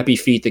lot of happy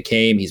feet that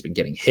came. He's been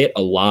getting hit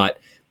a lot,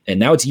 and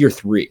now it's year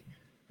 3.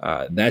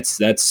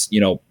 That's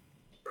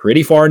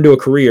pretty far into a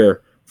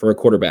career for a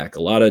quarterback.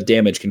 A lot of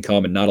damage can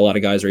come, and not a lot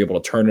of guys are able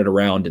to turn it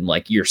around in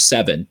year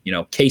 7.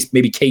 Case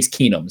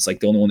Keenum is the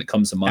only one that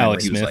comes to mind.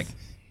 Alex where he Smith.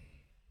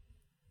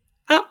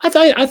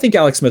 Was I think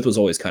Alex Smith was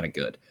always kind of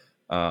good,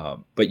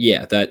 but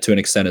yeah, that to an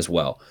extent as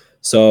well.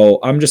 So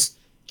I'm just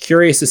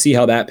curious to see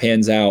how that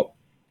pans out.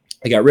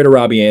 They got rid of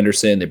Robbie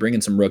Anderson. They bring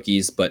in some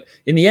rookies. But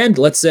in the end,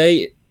 let's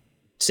say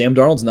Sam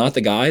Darnold's not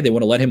the guy. They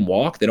want to let him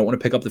walk. They don't want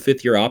to pick up the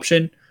 5th-year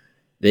option.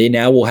 They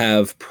now will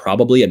have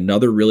probably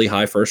another really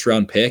high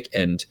first-round pick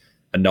and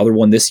another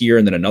one this year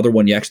and then another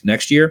one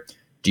next year.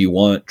 Do you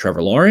want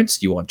Trevor Lawrence?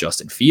 Do you want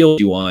Justin Fields?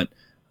 Do you want,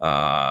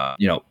 do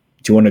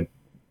you want to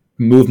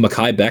move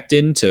Mekhi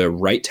Becton to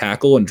right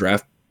tackle and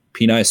draft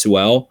Penei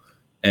Sewell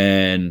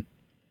and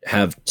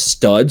have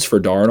studs for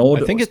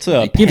Darnold? I think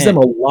it gives them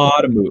a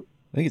lot of move.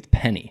 I think it's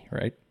Penny,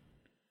 right?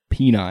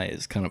 Penei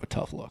is kind of a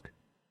tough look.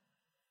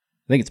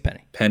 I think it's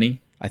Penny.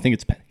 Penny? I think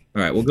it's Penny.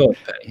 All right, we'll go with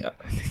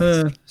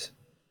Penny.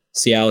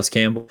 See Alice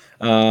Campbell.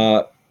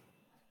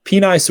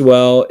 Penei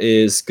Sewell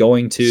is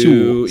going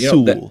to,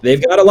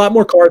 they've got a lot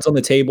more cards on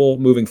the table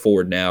moving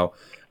forward now.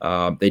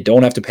 They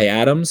don't have to pay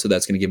Adams, so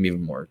that's going to give them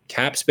even more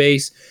cap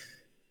space.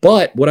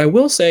 But what I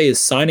will say is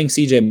signing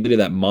CJ to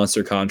that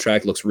monster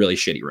contract looks really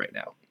shitty right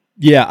now.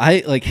 Yeah,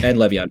 and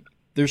Le'Veon.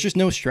 There's just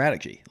no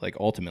strategy,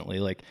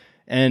 ultimately,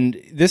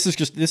 and this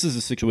is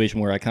a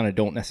situation where I kind of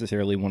don't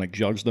necessarily want to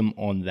judge them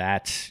on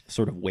that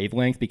sort of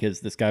wavelength,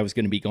 because this guy was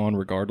going to be gone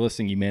regardless,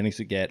 and you managed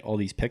to get all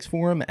these picks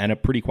for him and a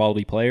pretty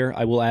quality player,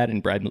 I will add, in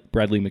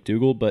Bradley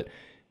McDougall. But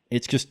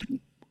it's just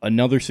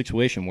another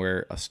situation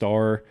where a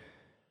star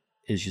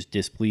is just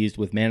displeased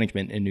with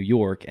management in New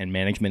York and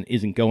management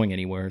isn't going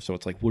anywhere. So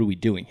it's like, what are we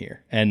doing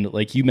here? And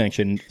like you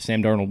mentioned,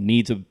 Sam Darnold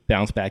needs a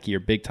bounce back year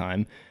big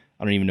time.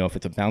 I don't even know if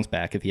it's a bounce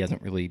back if he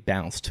hasn't really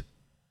bounced.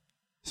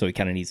 So he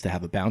kind of needs to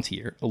have a bounce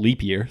year, a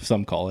leap year,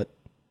 some call it.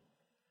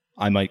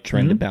 I might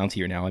trend to bounce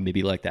year now. I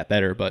maybe like that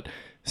better, but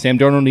Sam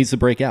Darnold needs to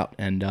break out,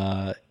 and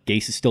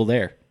Gase is still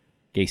there.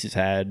 Gase has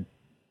had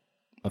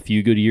a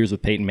few good years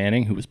with Peyton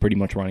Manning, who was pretty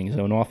much running his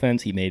own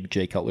offense. He made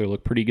Jay Cutler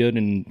look pretty good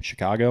in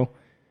Chicago.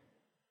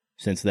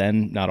 Since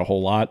then, not a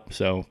whole lot.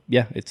 So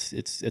yeah,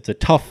 it's a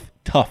tough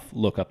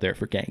look up there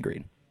for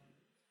Gangrene.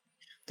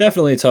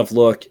 Definitely a tough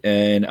look,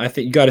 and I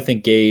think you got to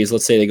think Gaze.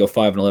 Let's say they go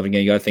 5-11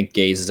 again. You got to think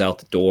Gaze is out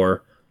the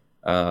door.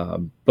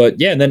 But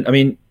yeah, and then I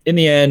mean, in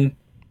the end,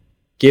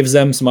 gives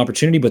them some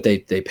opportunity, but they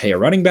pay a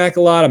running back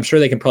a lot. I'm sure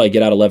they can probably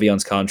get out of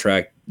Le'Veon's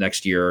contract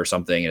next year or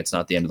something, and it's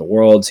not the end of the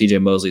world.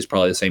 CJ Mosley's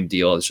probably the same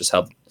deal. It's just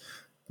how.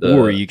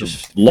 Or you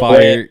just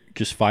fire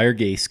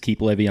Gase,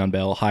 keep Le'Veon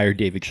Bell, hire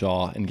David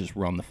Shaw, and just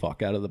run the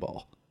fuck out of the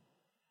ball.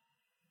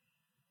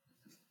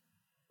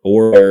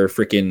 Or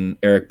freaking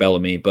Eric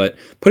Bellamy, but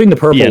putting the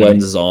purple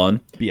lenses on,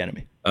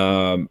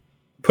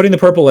 putting the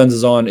purple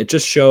lenses on, it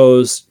just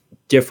shows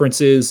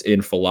differences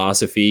in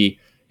philosophy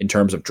in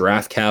terms of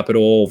draft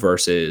capital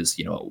versus,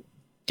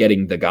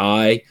 getting the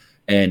guy,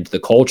 and the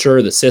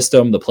culture, the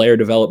system, the player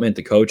development,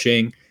 the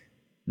coaching.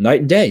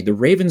 Night and day. The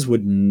Ravens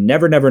would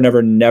never,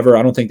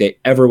 I don't think they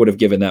ever would have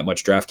given that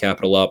much draft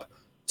capital up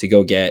to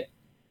go get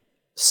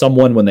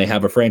someone when they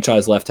have a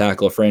franchise left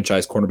tackle, a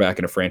franchise cornerback,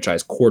 and a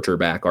franchise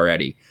quarterback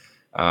already.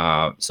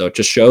 So it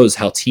just shows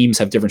how teams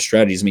have different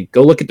strategies. I mean,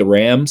 go look at the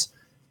Rams.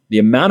 The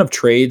amount of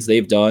trades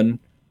they've done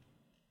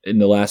in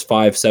the last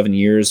 5-7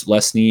 years,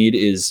 Les Snead,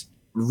 is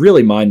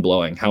really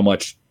mind-blowing how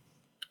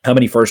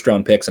many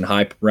first-round picks and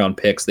high-round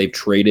picks they've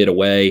traded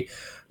away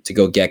to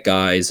go get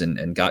guys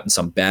and gotten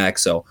some back.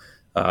 So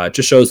it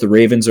just shows the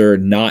Ravens are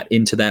not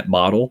into that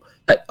model.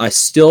 I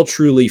still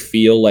truly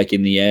feel like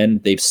in the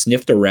end, they've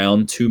sniffed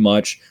around too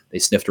much. They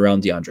sniffed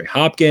around DeAndre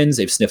Hopkins.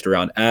 They've sniffed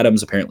around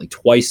Adams apparently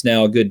twice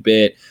now, a good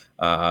bit.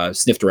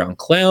 Sniffed around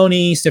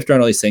Clowney, sniffed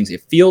around all these things.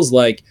 It feels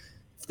like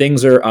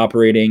things are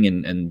operating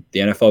and the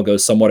NFL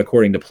goes somewhat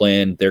according to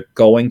plan. They're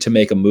going to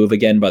make a move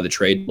again by the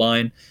trade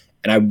line.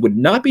 And I would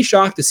not be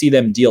shocked to see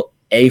them deal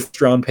a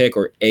first-round pick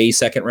or a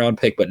second-round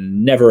pick, but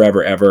never,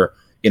 ever, ever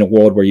in a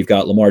world where you've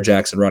got Lamar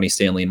Jackson, Ronnie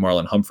Stanley, and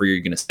Marlon Humphrey, you're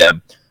going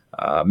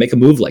to make a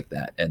move like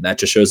that. And that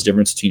just shows the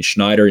difference between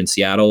Schneider in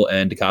Seattle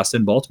and DeCosta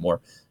in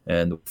Baltimore.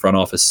 And the front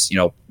office,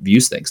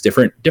 views things.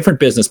 Different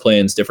business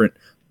plans, different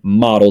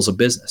models of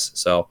business.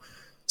 So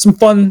some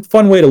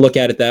fun way to look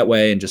at it that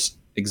way and just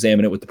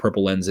examine it with the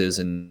purple lenses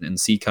and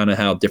see kind of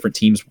how different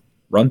teams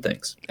run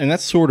things. And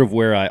that's sort of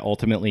where I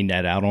ultimately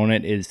net out on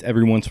it, is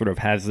everyone sort of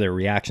has their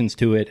reactions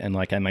to it. And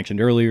like I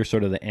mentioned earlier,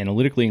 sort of the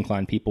analytically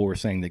inclined people were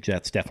saying the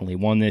Jets definitely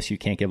won this. You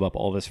can't give up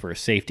all this for a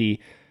safety.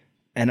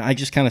 And I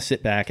just kind of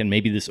sit back, and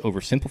maybe this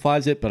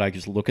oversimplifies it, but I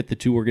just look at the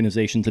two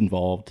organizations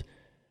involved.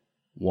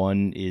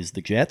 One is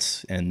the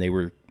Jets, and they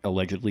were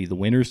allegedly the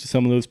winners to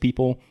some of those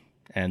people.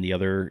 And the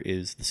other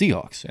is the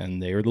Seahawks,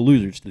 and they are the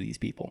losers to these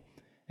people.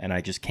 And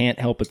I just can't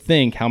help but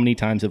think, how many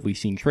times have we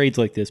seen trades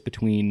like this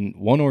between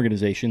one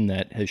organization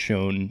that has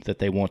shown that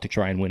they want to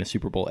try and win a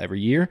Super Bowl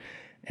every year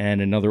and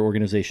another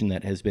organization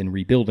that has been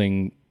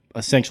rebuilding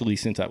essentially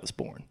since I was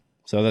born.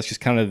 So that's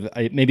just kind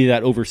of, maybe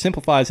that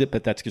oversimplifies it,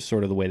 but that's just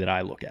sort of the way that I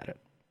look at it.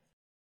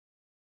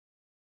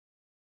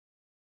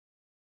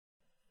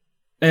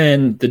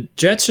 And the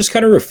Jets just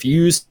kind of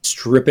refuse to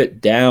strip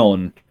it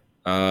down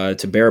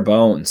to bare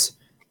bones.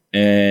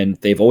 And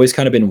they've always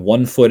kind of been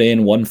 1 foot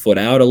in, 1 foot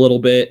out a little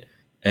bit.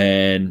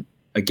 And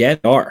again,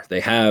 they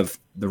have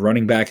the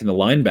running back and the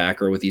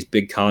linebacker with these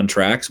big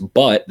contracts,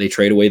 but they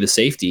trade away the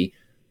safety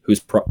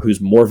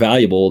who's more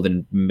valuable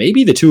than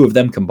maybe the two of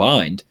them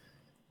combined,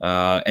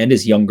 and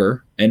is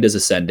younger and is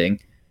ascending.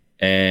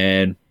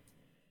 And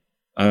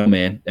oh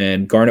man,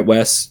 and Garnet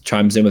West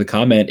chimes in with a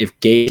comment: if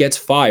Gay gets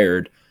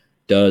fired,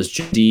 does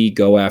JD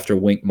go after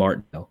Wink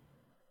Martindale?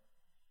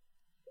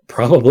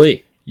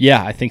 Probably.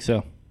 Yeah, I think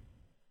so.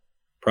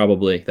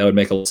 Probably. That would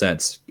make a lot of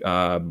sense.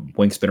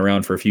 Wink's been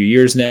around for a few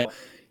years now.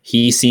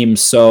 He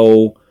seems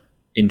so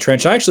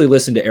entrenched. I actually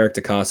listened to Eric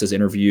DeCosta's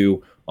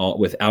interview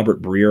with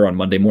Albert Breer on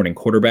Monday Morning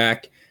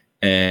Quarterback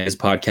and his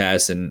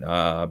podcast, and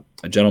a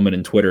gentleman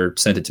in Twitter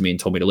sent it to me and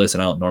told me to listen.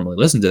 I don't normally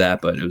listen to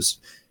that, but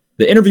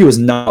the interview was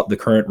not the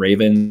current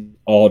Raven,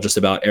 all just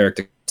about Eric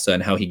DeCosta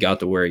and how he got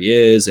to where he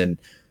is and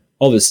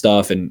all this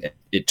stuff. And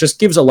it just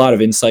gives a lot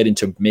of insight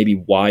into maybe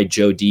why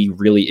Joe D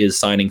really is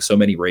signing so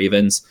many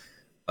Ravens.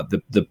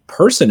 The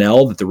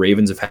personnel that the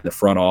Ravens have had in the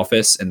front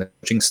office and the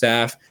coaching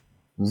staff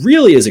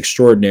really is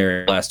extraordinary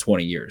in the last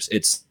 20 years.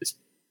 It's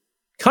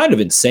kind of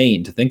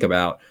insane to think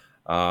about,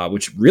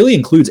 which really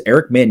includes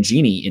Eric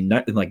Mangini in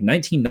like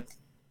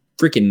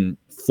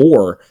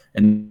 1994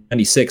 and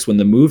 96 when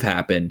the move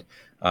happened.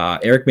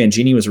 Eric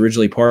Mangini was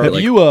originally part of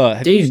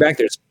dating back.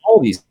 There's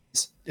all these.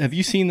 Have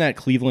you seen that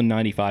Cleveland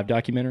 95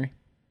 documentary?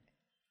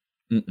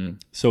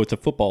 So it's a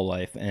football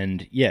life.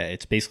 And yeah,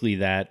 it's basically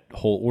that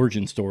whole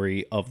origin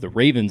story of the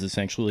Ravens,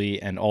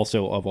 essentially, and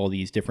also of all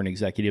these different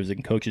executives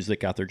and coaches that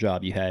got their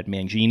job. You had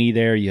Mangini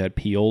there, you had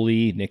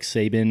Pioli, Nick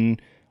Saban,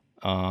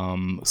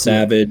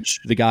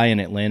 Savage. The guy in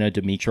Atlanta,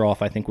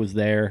 Dimitrov, I think, was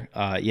there.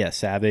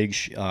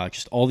 Savage,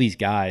 just all these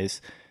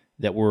guys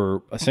that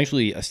were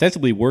essentially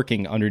ostensibly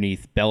working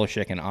underneath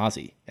Belichick and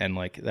Ozzie. And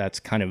like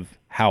that's kind of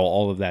how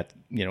all of that,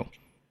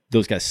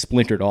 those guys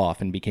splintered off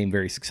and became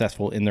very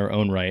successful in their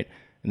own right.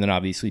 And then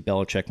obviously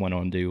Belichick went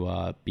on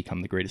to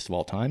become the greatest of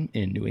all time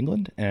in New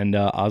England, and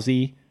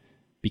Ozzie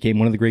became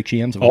one of the great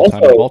GMs of all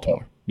time in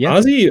Baltimore. Yeah,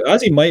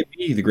 Ozzie might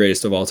be the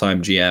greatest of all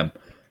time GM.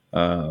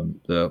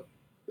 The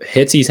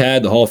hits he's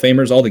had, the Hall of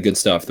Famers, all the good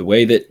stuff. The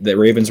way that the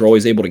Ravens were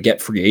always able to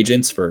get free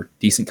agents for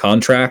decent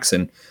contracts,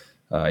 and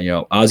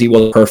Ozzie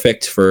wasn't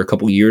perfect for a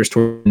couple years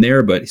toward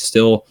there, but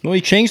still. Well,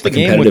 he changed the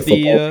game with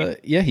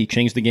he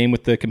changed the game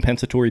with the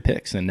compensatory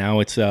picks, and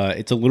now it's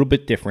a little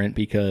bit different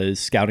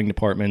because scouting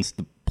departments,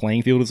 the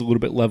playing field is a little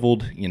bit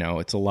leveled.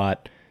 It's a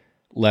lot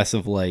less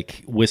of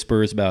like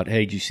whispers about,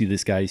 hey, do you see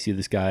this guy? You see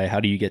this guy? How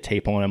do you get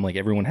tape on him? Like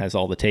everyone has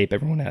all the tape.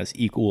 Everyone has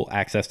equal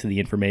access to the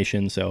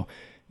information. So,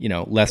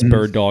 less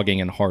bird dogging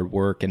and hard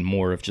work and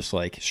more of just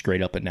like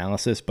straight up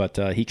analysis. But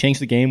he changed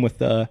the game with,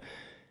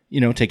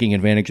 taking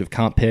advantage of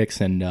comp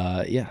picks and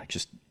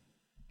just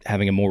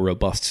having a more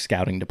robust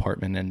scouting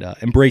department and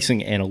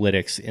embracing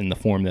analytics in the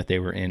form that they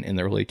were in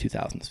the early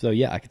 2000s. So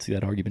yeah, I could see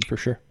that argument for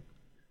sure.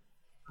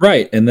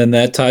 Right, and then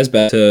that ties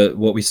back to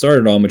what we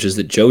started on, which is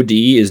that Joe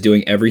D is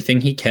doing everything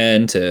he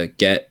can to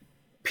get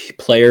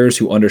players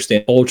who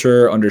understand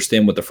culture,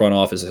 understand what the front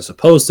office is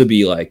supposed to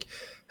be like,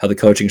 how the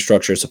coaching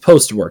structure is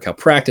supposed to work, how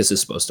practice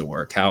is supposed to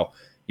work, how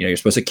you're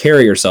supposed to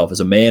carry yourself as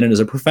a man and as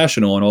a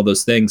professional and all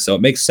those things. So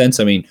it makes sense.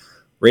 I mean,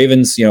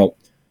 Ravens, I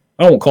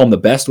won't call them the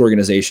best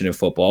organization in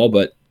football,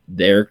 but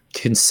they're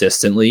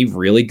consistently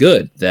really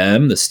good.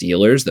 Them, the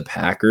Steelers, the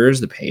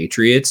Packers, the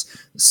Patriots,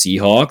 the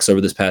Seahawks over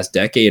this past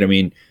decade. I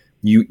mean,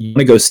 you want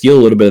to go steal a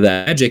little bit of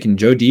that magic, and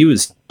Joe D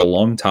was a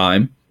long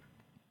time,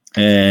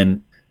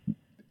 and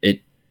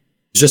it's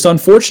just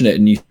unfortunate.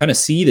 And you kind of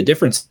see the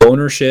difference in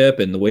ownership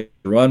and the way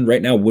they run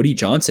right now. Woody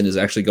Johnson is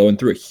actually going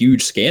through a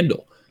huge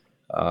scandal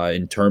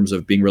in terms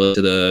of being related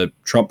to the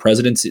Trump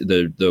presidency,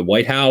 the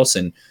White House,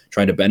 and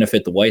trying to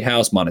benefit the White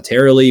House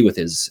monetarily with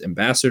his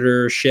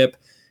ambassadorship.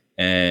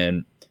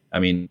 And I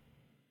mean,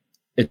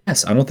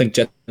 yes, I don't think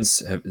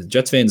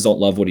Jets fans don't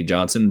love Woody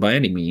Johnson by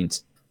any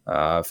means.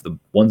 For the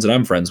ones that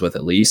I'm friends with,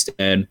 at least.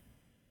 And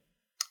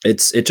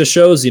it just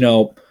shows,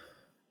 how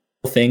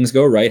things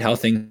go right, how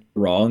things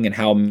go wrong, and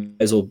how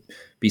guys will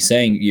be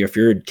saying, if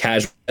you're a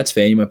casual Jets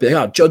fan, you might be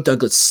like, oh, Joe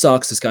Douglas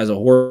sucks. This guy's a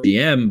horrible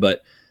GM.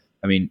 But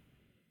I mean,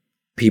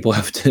 people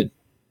have to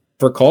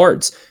for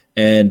cards.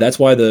 And that's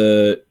why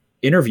the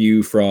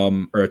interview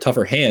or a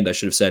tougher hand, I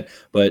should have said,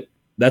 but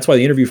that's why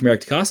the interview from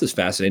Eric DeCosta is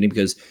fascinating,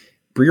 because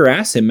Breer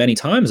asked him many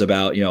times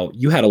about,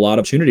 you had a lot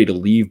of opportunity to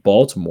leave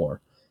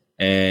Baltimore.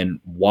 And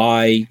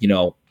why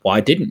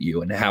didn't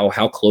you? And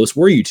how close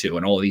were you to?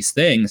 And all of these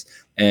things.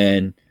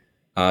 And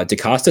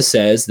DeCosta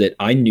says that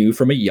I knew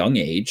from a young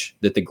age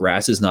that the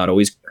grass is not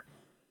always greener.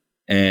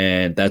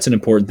 And that's an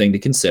important thing to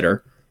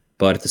consider.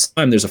 But at the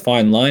time, there's a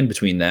fine line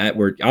between that,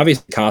 where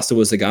obviously DeCosta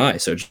was the guy.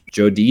 So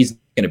Joe D's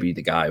going to be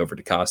the guy over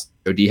DeCosta.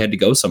 Joe D had to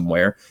go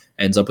somewhere,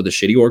 ends up with a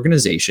shitty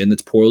organization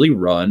that's poorly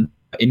run,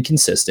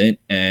 inconsistent,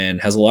 and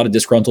has a lot of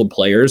disgruntled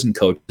players and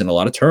coaches and a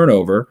lot of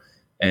turnover.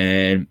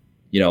 And,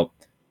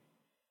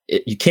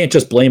 you can't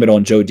just blame it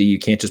on Joe D. You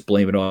can't just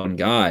blame it on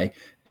Guy.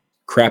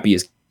 Crappy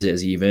as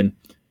is even.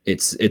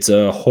 It's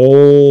a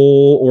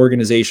whole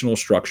organizational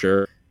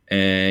structure,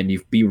 and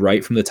you be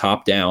right from the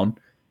top down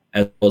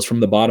as well as from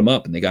the bottom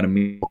up. And they got to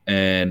meet,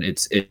 and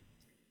it's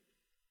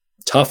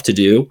tough to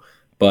do.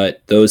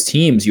 But those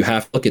teams, you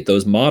have to look at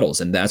those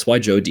models, and that's why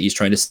Joe D is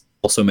trying to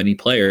sell so many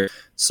players,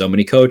 so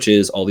many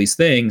coaches, all these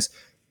things.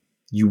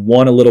 You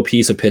want a little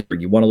piece of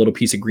Pittsburgh. You want a little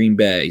piece of Green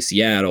Bay,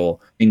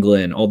 Seattle,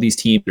 England. All these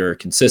teams are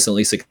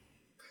consistently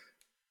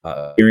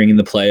appearing in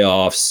the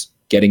playoffs,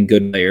 getting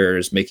good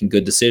players, making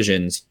good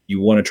decisions. You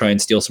want to try and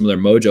steal some of their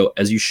mojo,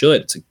 as you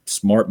should. It's a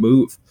smart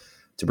move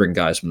to bring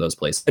guys from those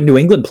places. And New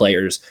England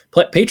players,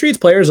 Patriots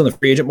players on the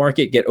free agent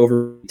market get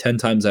over 10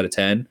 times out of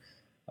 10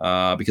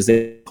 because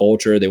they have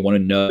culture. They want to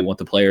know. They want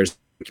the players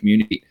to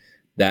communicate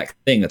that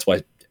thing. That's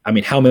why, I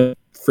mean, how many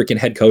freaking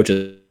head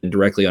coaches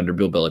directly under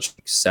Bill Belichick?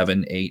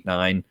 7, 8,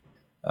 9.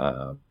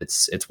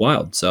 It's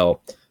wild. So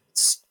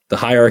it's the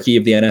hierarchy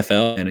of the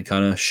NFL, and it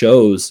kind of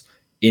shows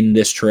in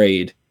this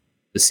trade.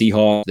 The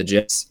Seahawks, the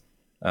Jets,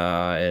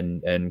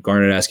 and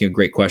Garnet asking a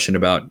great question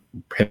about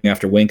him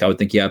after Wink. I would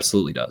think he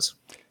absolutely does.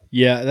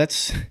 Yeah,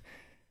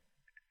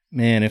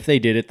 man, if they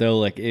did it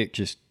though,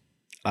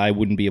 I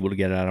wouldn't be able to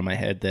get it out of my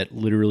head that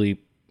literally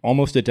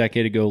almost a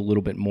decade ago, a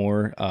little bit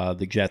more,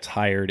 the Jets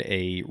hired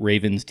a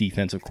Ravens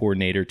defensive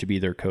coordinator to be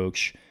their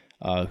coach,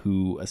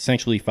 who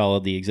essentially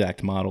followed the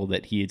exact model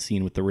that he had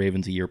seen with the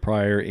Ravens a year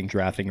prior in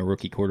drafting a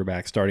rookie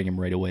quarterback, starting him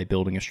right away,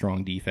 building a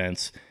strong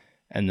defense.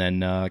 and then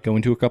go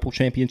into a couple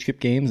championship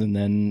games, and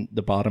then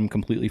the bottom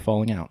completely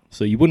falling out.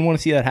 So you wouldn't want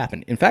to see that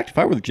happen. In fact, if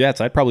I were the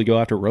Jets, I'd probably go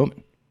after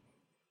Roman.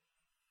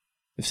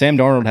 If Sam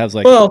Darnold has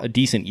a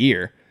decent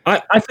year.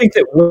 I think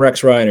that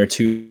Rex Ryan are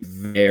two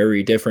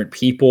very different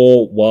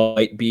people. While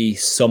might be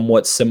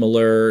somewhat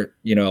similar,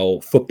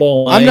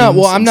 football lines.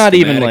 I'm not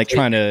even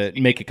trying to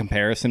make a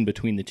comparison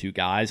between the two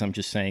guys. I'm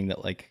just saying that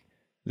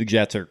the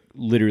Jets are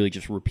literally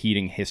just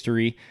repeating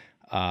history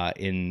I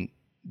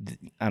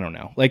don't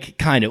know,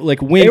 kind of Wink.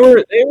 They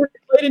were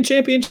played in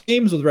championship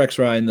games with Rex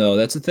Ryan, though.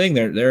 That's the thing.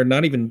 They're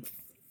not even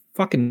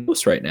fucking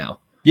close right now.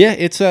 Yeah,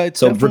 it's so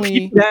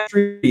definitely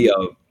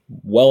that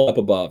well up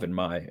above in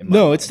my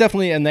mind. It's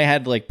definitely, and they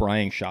had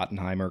Brian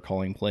Schottenheimer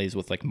calling plays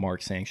with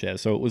Mark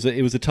Sanchez, so it was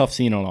a tough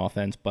scene on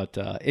offense, but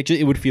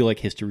it would feel like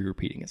history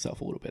repeating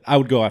itself a little bit. I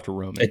would go after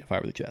Roman if I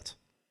were the Jets.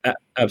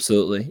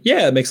 Absolutely,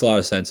 yeah, it makes a lot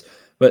of sense.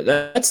 But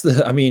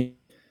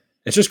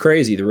it's just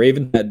crazy. The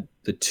Ravens had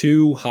the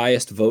two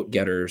highest vote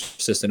getters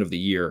assistant of the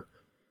year.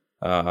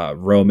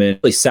 Roman,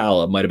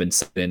 Salah might have been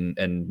second,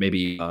 and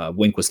maybe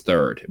Wink was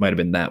third. It might have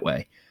been that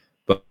way.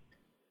 But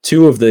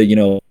two of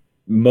the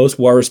most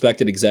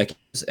well-respected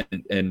executives,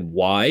 and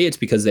why? It's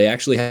because they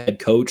actually had a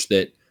coach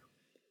that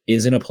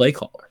isn't a play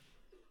caller.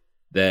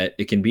 That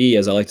it can be,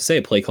 as I like to say,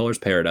 a play caller's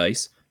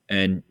paradise.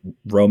 And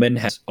Roman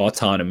has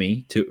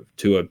autonomy to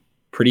a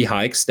pretty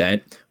high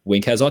extent.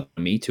 Wink has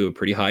autonomy to a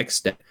pretty high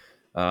extent.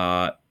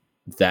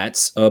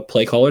 That's a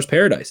play caller's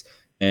paradise.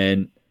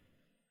 And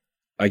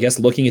I guess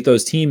looking at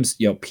those teams,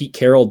 Pete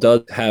Carroll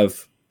does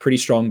have pretty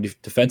strong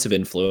defensive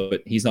influence,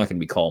 but he's not going to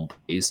be calling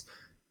plays.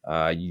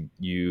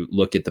 You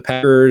look at the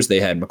Packers, they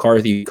had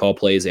McCarthy call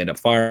plays, they end up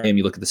firing him.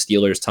 You look at the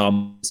Steelers,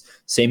 Thomas,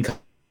 same kind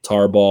of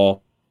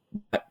tarball,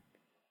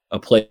 a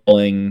play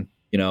calling,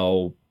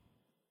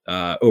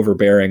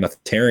 overbearing,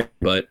 authoritarian,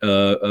 but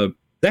a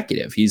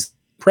executive. He's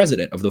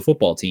president of the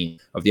football team,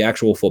 of the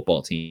actual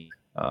football team.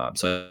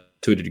 So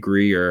to a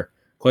degree, are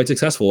quite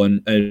successful.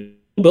 And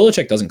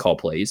Belichick doesn't call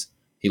plays.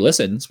 He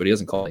listens, but he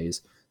doesn't call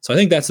plays. So I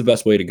think that's the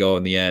best way to go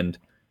in the end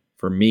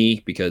for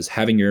me, because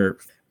having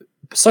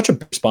such a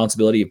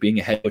responsibility of being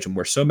a head coach, and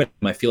where so many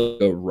I feel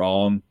go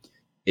wrong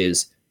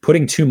is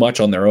putting too much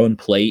on their own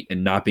plate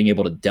and not being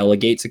able to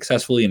delegate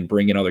successfully and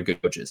bring in other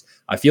good coaches.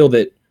 I feel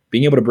that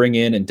being able to bring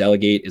in and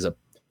delegate is a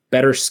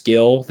better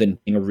skill than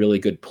being a really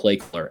good play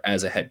caller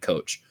as a head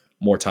coach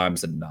more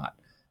times than not.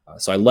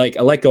 So I like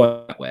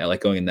going that way. I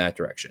like going in that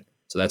direction.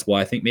 So that's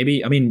why I think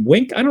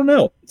Wink, I don't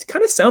know. It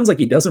kind of sounds like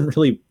he doesn't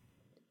really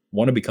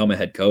want to become a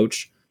head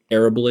coach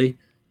terribly.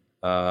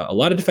 A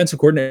lot of defensive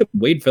coordinator,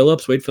 Wade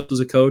Phillips was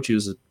a coach. He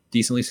was a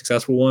decently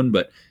successful one,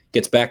 but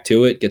gets back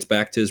to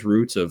his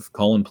roots of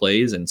calling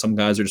plays. And some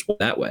guys are just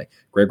that way.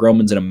 Greg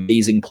Roman's an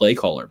amazing play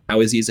caller.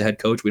 How is he as a head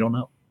coach? We don't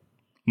know.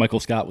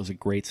 Michael Scott was a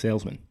great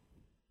salesman.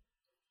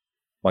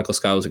 Michael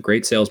Scott was a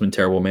great salesman,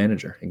 terrible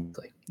manager.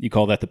 You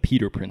call that the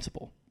Peter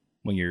principle,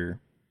 when you're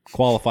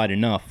qualified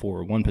enough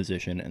for one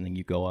position and then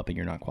you go up and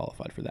you're not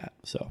qualified for that.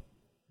 So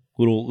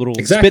little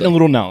spitting a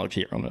little knowledge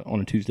here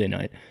on a Tuesday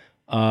night.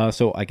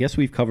 So I guess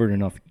we've covered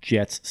enough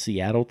Jets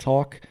Seattle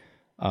talk.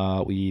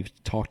 We've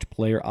talked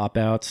player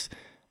opt-outs.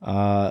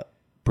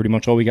 Pretty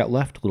much all we got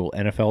left, little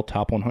NFL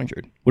top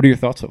 100. What are your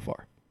thoughts so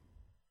far?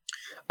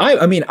 I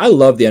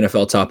love the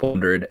NFL top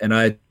 100,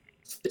 and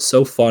it's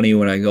so funny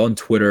when I go on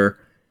Twitter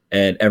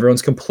and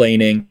everyone's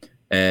complaining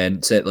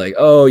and said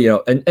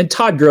and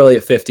Todd Gurley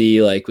at 50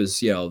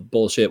 was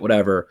bullshit,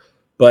 whatever.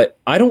 But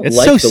I don't it's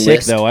like so the sick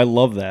list. Though. I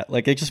love that.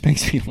 It just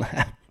makes me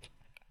laugh.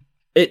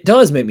 It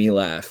does make me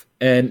laugh.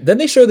 And then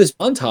they show this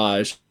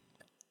montage.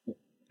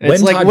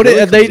 It's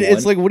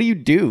what do you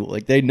do?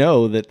 They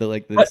know that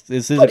this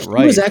isn't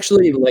right. He was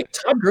actually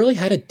Todd Gurley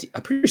had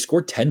I'm pretty sure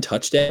scored 10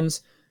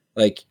 touchdowns.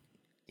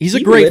 He's a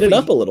great lit it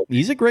up a little.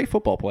 He's a great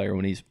football player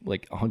when he's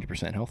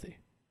 100% healthy.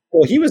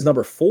 Well, he was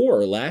number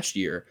 4 last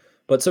year.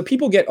 But so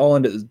people get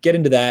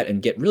into that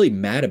and get really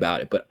mad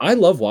about it. But I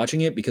love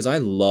watching it because I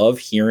love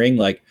hearing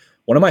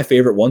one of my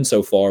favorite ones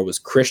so far was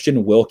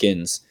Christian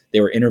Wilkins. They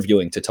were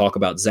interviewing to talk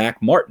about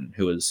Zach Martin,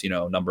 who was,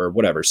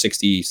 number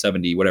 60,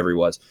 70, whatever he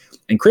was.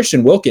 And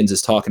Christian Wilkins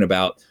is talking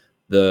about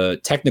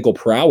the technical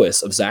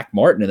prowess of Zach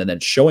Martin and then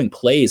showing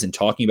plays and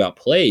talking about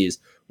plays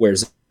where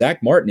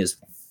Zach Martin is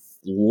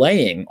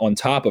laying on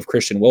top of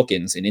Christian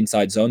Wilkins in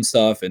inside zone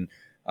stuff and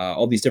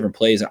all these different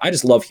plays. And I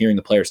just love hearing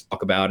the players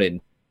talk about it and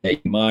they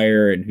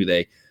admire and who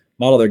they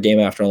model their game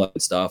after and all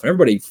that stuff. And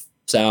everybody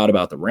flips out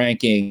about the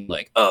ranking,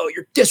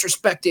 you're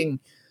disrespecting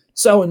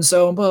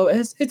so-and-so.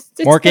 It's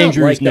Mark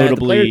Andrews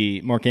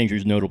Mark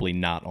Andrews notably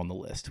not on the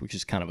list, which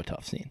is kind of a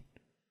tough scene.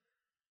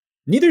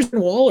 Neither's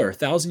Darren Waller,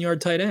 1,000-yard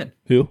tight end.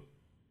 Who?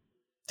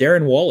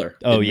 Darren Waller.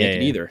 Oh,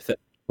 yeah. Either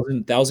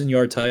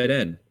 1,000-yard tight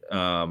end.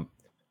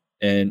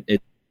 And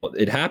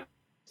it happened.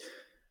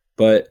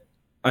 But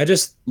I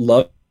just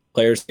love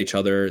players to each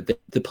other.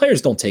 The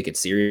players don't take it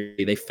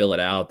seriously. They fill it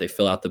out. They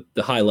fill out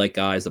the highlight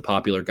guys, the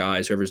popular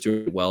guys, whoever's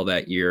doing well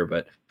that year.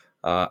 But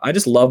I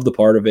just love the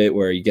part of it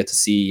where you get to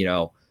see,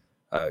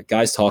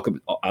 guys talk.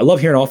 I love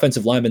hearing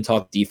offensive linemen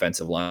talk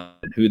defensive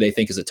linemen, who they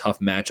think is a tough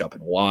matchup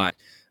and why.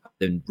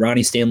 then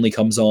Ronnie Stanley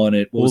comes on.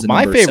 It was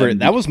my favorite.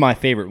 That was my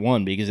favorite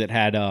one because it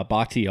had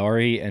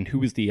Bakhtiari and who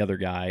was the other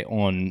guy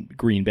on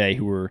Green Bay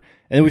and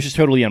it was just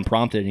totally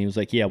unprompted. And he was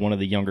like, yeah, one of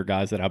the younger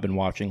guys that I've been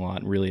watching a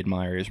lot and really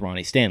admire is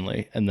Ronnie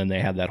Stanley. And then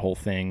they had that whole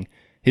thing,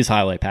 his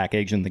highlight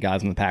package and the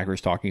guys in the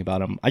Packers talking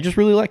about him. I just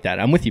really like that.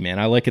 I'm with you, man.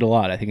 I like it a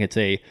lot. I think it's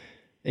a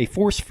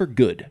force for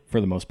good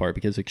for the most part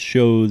because it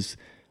shows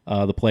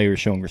the players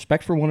showing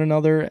respect for one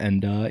another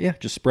and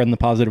just spreading the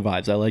positive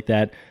vibes. I like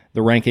that.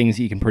 The rankings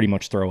you can pretty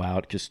much throw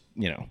out. Just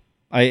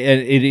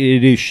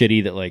it is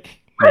shitty that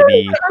like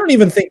maybe I don't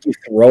even think you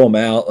throw them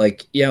out.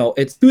 Like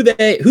it's who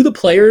the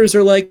players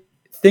are like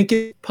think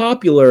is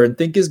popular and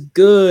think is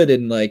good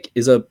and like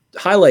is a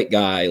highlight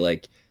guy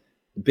like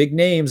big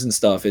names and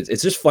stuff.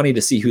 It's just funny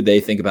to see who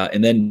they think about.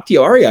 And then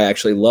Bakhtiari I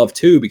actually love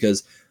too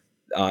because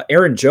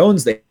Aaron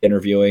Jones they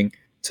interviewing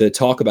to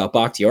talk about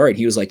Bakhtiari. And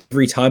he was like,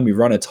 every time we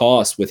run a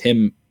toss with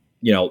him,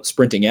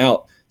 sprinting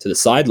out to the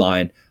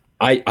sideline,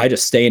 I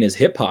just stay in his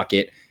hip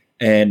pocket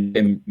and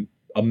am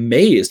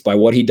amazed by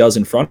what he does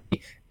in front of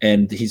me.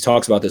 And he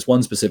talks about this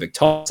one specific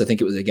toss. I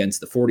think it was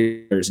against the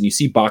 49ers. And you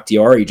see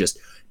Bakhtiari just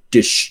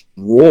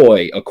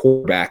destroy a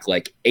quarterback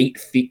like 8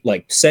 feet,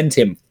 like send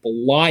him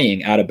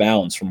flying out of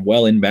bounds from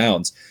well in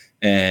bounds.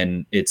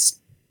 And it's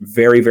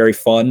very, very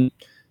fun.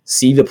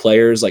 See the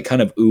players like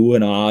kind of ooh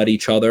and ah at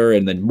each other.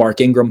 And then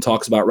Mark Ingram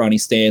talks about Ronnie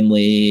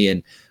Stanley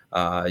and,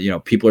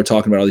 people are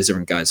talking about all these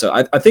different guys. So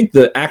I think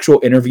the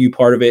actual interview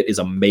part of it is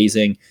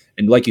amazing.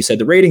 And like you said,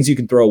 the ratings you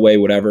can throw away,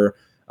 whatever.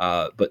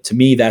 But to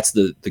me, that's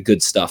the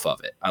good stuff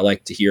of it. I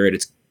like to hear it.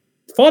 It's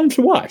fun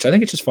to watch. I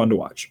think it's just fun to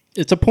watch.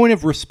 It's a point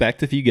of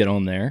respect if you get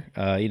on there,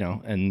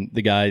 and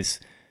the guys,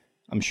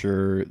 I'm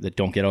sure that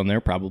don't get on there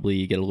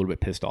probably get a little bit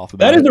pissed off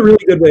about it. That is a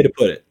really good way to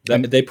put it.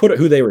 They put it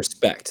who they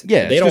respect.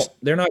 Yeah,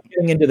 they're not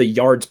getting into the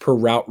yards per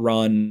route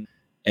run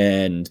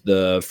and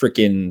the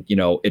freaking,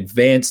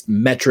 advanced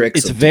metrics.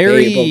 It's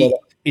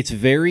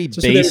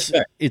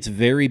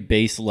very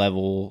base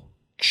level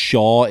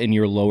chaw in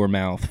your lower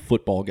mouth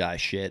football guy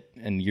shit.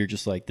 And you're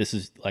just like, this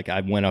is like,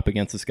 I went up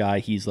against this guy.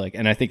 He's like,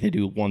 and I think they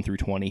do 1 through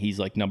 20. He's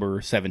like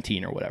number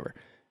 17 or whatever,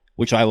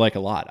 which I like a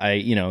lot.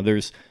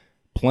 There's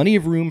plenty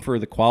of room for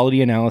the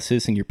quality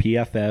analysis and your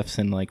PFFs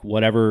and like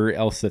whatever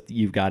else that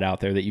you've got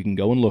out there that you can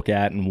go and look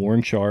at and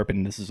Warren Sharp.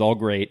 And this is all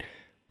great.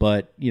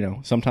 But,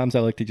 sometimes I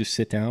like to just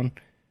sit down,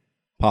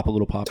 pop a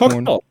little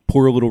popcorn,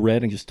 pour a little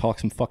red and just talk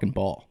some fucking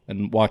ball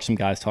and watch some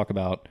guys talk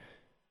about,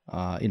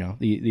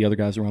 the other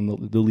guys around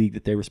the league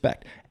that they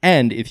respect.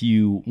 And if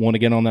you want to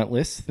get on that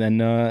list,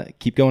 then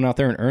keep going out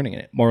there and earning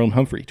it. Marlon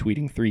Humphrey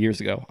tweeting 3 years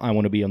ago, I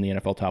want to be on the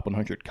NFL Top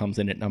 100, comes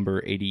in at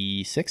number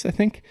 86, I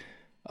think.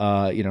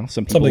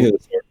 Some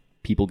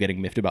people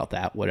getting miffed about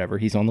that, whatever.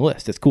 He's on the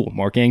list. It's cool.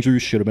 Mark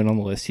Andrews should have been on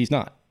the list. He's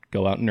not.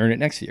 Go out and earn it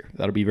next year.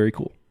 That'll be very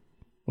cool.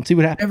 Let's see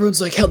what happens.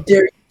 Everyone's like, how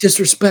dare you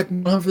disrespect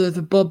Marlon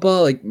Humphrey, blah, blah.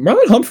 Like,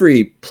 Marlon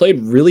Humphrey played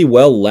really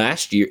well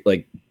last year,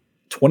 like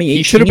 2018.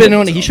 He should have been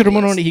on it. He could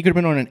have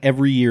been on it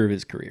every year of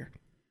his career.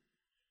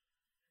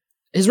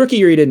 His rookie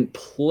year, he didn't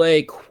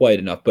play quite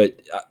enough, but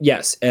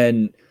yes.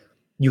 And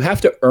you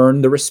have to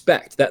earn the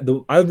respect.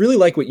 I really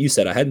like what you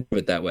said. I hadn't put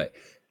it that way.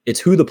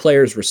 It's who the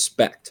players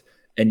respect.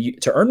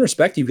 And to earn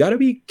respect, you've got to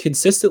be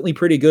consistently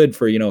pretty good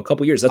for, a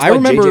couple years. That's why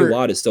J.J.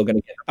 Watt is still going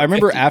to get. I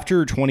remember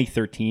after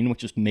 2013,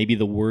 which is maybe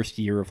the worst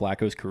year of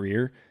Flacco's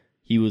career,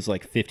 he was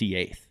like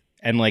 58th.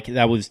 And like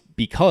that was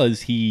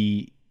because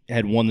he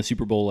had won the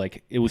Super Bowl.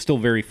 Like it was still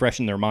very fresh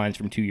in their minds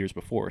from 2 years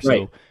before. So,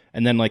 right.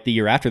 And then like the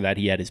year after that,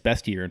 he had his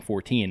best year in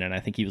 14. And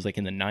I think he was like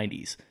in the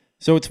 90s.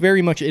 So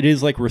it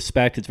is like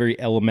respect. It's very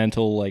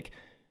elemental, like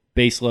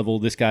base level.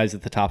 This guy's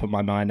at the top of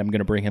my mind. I'm going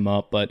to bring him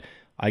up. But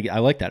I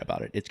like that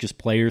about it. It's just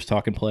players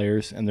talking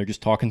players, and they're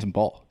just talking some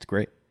ball. It's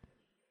great.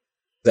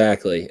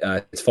 Exactly.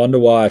 It's fun to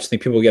watch. I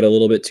think people get a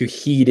little bit too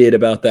heated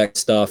about that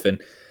stuff.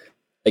 And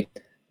like,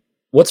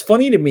 what's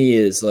funny to me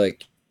is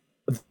like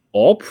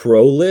all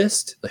pro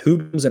list, who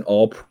becomes an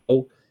all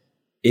pro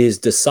is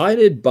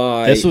decided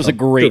by. This was a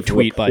great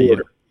tweet by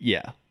you.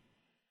 Yeah.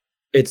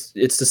 It's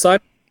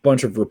decided by a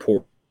bunch of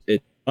reporters.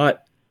 It's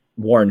not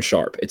Warren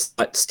Sharp. It's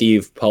not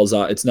Steve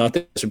Palzat. It's not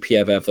the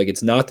PFF. Like,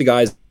 it's not the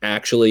guys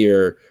actually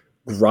are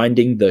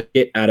grinding the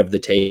hit out of the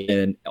tape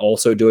and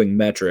also doing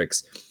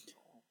metrics.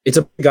 It's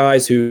a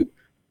guys who,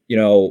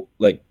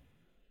 like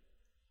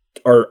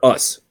are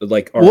us,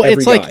 like are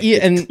it's like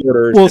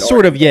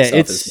sort of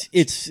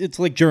it's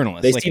like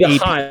journalists. They like see the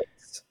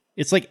highlights.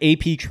 It's like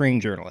AP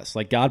trained journalists.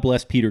 Like God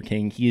bless Peter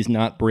King. He is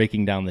not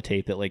breaking down the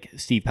tape that like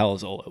Steve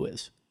Palazzolo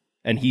is,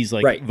 and he's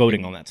like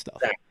voting on that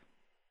stuff,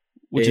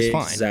 which is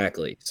fine.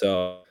 Exactly.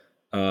 So.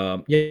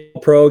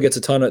 Pro gets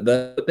a ton of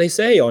that. They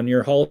say on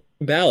your Hall of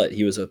Fame ballot,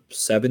 he was a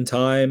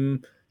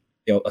 7-time,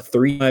 a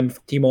 3-time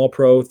team All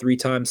Pro,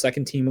 3-time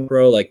second team All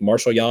Pro. Like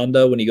Marshall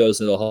Yanda, when he goes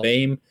to the Hall of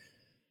Fame,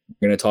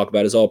 we're going to talk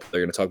about his All Pro. They're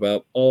going to talk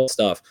about all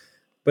stuff,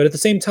 but at the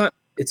same time,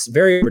 it's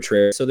very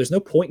arbitrary. So there's no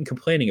point in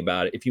complaining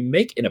about it. If you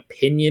make an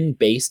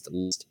opinion-based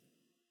list,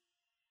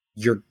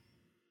 you're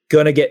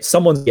gonna get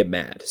someone's get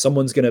mad.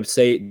 Someone's gonna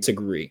say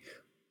disagree.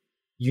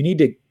 You need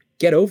to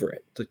get over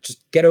it.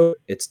 Just get over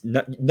it. It's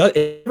not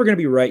it's never going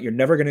to be right. You're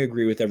never going to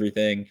agree with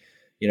everything.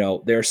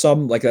 There are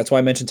some, like, that's why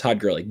I mentioned Todd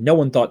Gurley. No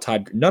one thought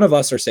none of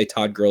us are say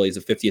Todd Gurley is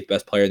the 50th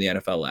best player in the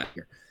NFL last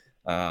year.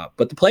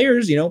 But the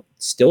players,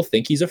 still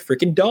think he's a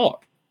freaking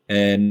dog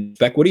and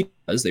respect what he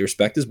does. They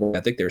respect his work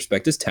ethic. They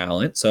respect his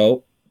talent.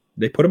 So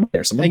they put him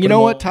there. And you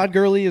know what? Todd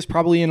Gurley is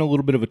probably in a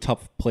little bit of a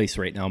tough place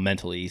right now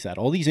mentally. He's had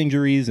all these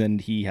injuries,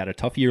 and he had a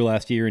tough year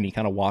last year, and he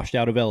kind of washed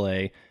out of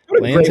L.A.,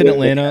 lands in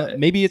Atlanta.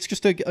 Maybe it's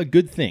just a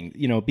good thing.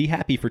 Be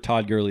happy for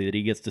Todd Gurley that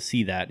he gets to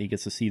see that. He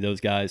gets to see those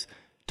guys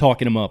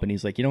talking him up, and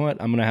he's like, you know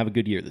what? I'm going to have a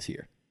good year this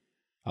year.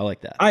 I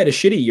like that. I had a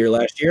shitty year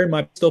last year, and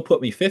might still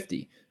put me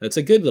 50. That's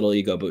a good little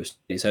ego boost.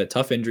 He's had a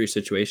tough injury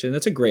situation.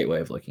 That's a great way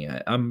of looking at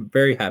it. I'm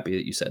very happy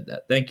that you said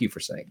that. Thank you for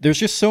saying that. There's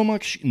just so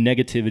much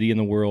negativity in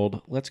the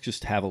world. Let's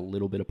just have a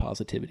little bit of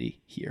positivity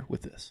here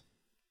with this.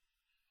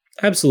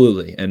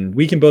 Absolutely. And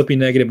we can both be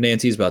negative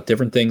Nancy's about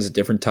different things at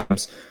different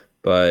times,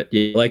 but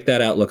you like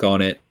that outlook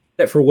on it.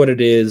 Look at it for what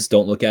it is.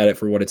 Don't look at it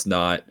for what it's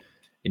not.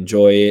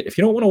 Enjoy it. If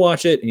you don't want to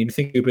watch it and you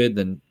think stupid,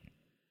 then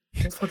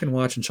don't fucking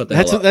watch and shut the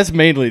hell up. That's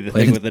mainly the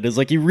thing with it, is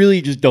like you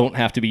really just don't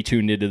have to be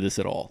tuned into this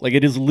at all. Like,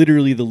 it is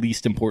literally the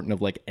least important of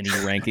like any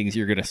rankings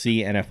you're going to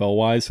see NFL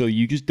wise. So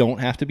you just don't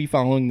have to be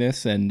following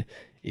this. And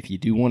if you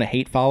do want to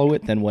hate follow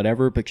it, then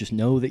whatever, but just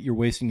know that you're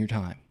wasting your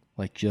time.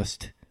 Like,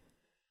 just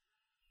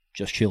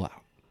chill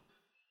out.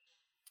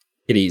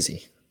 Take it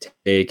easy.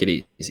 Take it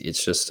easy.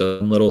 It's just a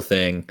little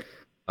thing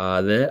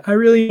that I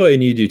really enjoy,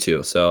 and you do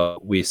too. So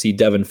we see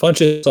Devin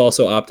Funchess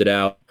also opted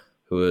out,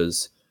 who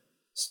is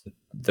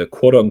the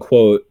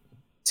quote-unquote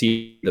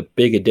see the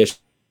big addition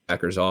to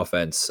Packers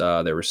offense,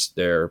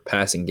 their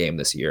passing game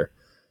this year.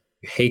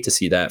 You hate to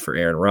see that for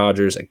Aaron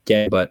Rodgers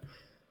again, but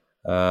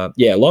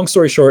long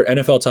story short,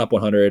 NFL Top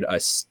 100, I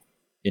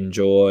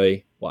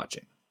enjoy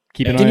watching.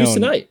 Keep an eye on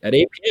tonight at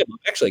 8 p.m. I'm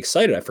actually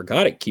excited. I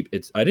forgot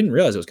it. I didn't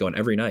realize it was going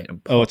every night.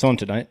 It's on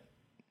tonight.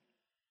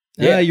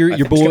 Yeah,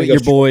 your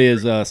boy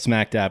is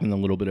smack dab in a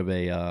little bit of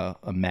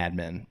a Mad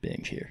Men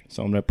binge here,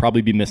 so I'm gonna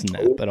probably be missing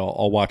that, but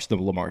I'll watch the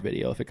Lamar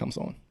video if it comes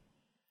on.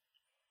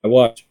 I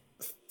watched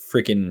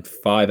freaking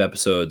 5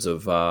 episodes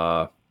of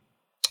oh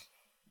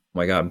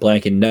my god, I'm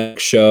blanking,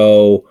 next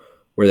show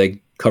where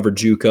they covered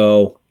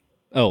JUCO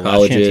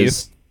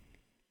colleges.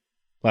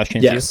 Last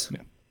Chance yes. U?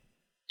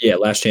 Yeah,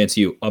 Last Chance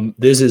U. I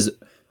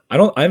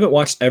haven't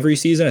watched every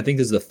season. I think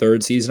this is the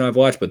 3rd season I've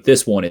watched, but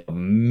this one is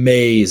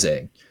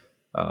amazing.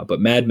 But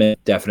Mad Men,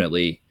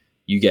 definitely,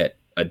 you get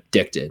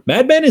addicted.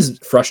 Mad Men is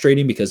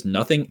frustrating because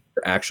nothing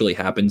actually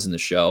happens in the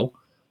show,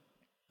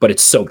 but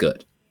it's so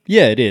good.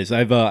 Yeah, it is.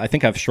 I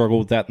think I've struggled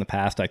with that in the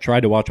past. I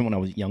tried to watch it when I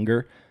was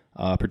younger,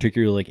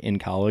 particularly like in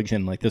college,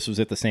 and like this was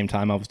at the same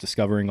time I was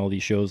discovering all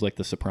these shows like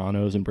The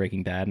Sopranos and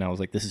Breaking Bad, and I was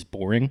like, this is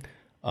boring.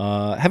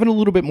 Having a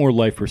little bit more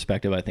life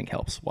perspective, I think,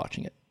 helps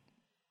watching it.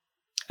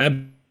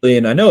 Absolutely,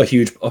 and I know a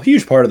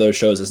huge part of those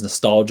shows is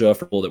nostalgia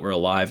for people that were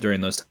alive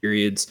during those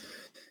periods.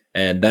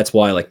 And that's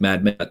why, like,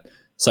 Mad Men got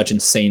such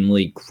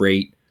insanely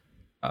great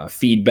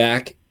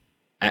feedback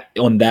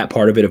on that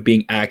part of it, of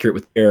being accurate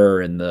with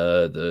error and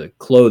the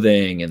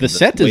clothing and the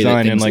set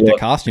design and like the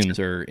costumes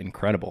are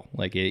incredible.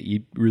 Like,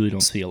 you really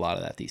don't see a lot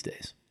of that these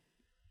days.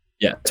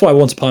 Yeah, that's why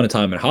Once Upon a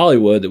Time in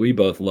Hollywood, that we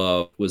both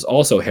love, was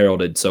also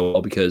heralded so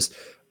well, because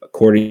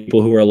according to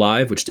people who are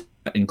alive, which did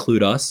not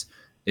include us,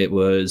 it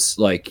was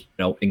like,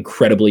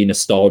 incredibly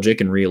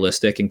nostalgic and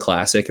realistic and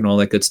classic and all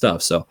that good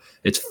stuff. So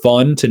it's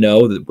fun to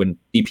know that when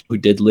people who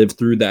did live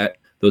through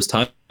those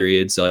time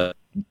periods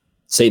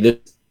say this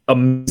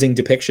amazing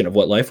depiction of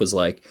what life was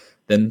like,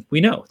 then we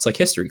know it's like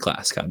history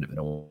class kind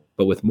of,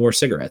 but with more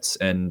cigarettes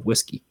and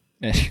whiskey.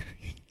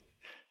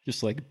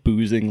 Just like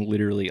boozing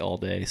literally all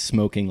day,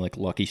 smoking like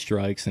Lucky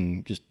Strikes,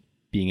 and just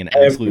being an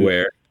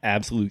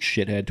absolute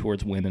shithead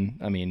towards women.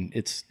 I mean,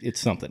 it's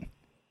something.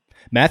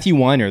 Matthew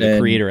Weiner, the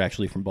creator,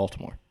 actually from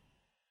Baltimore.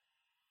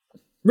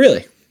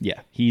 Really? Yeah.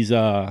 He's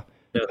I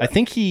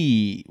think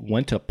he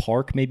went to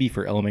Park maybe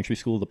for elementary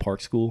school, the Park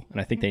School,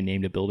 and I think they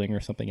named a building or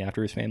something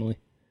after his family.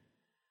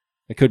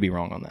 I could be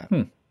wrong on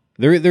that.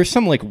 There's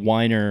some like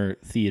Weiner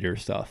theater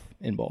stuff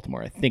in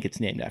Baltimore. I think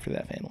it's named after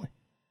that family.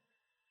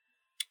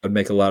 Would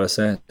make a lot of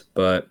sense,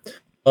 but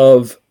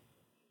of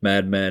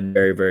Mad Men,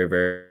 very, very,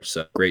 very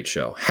great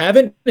show.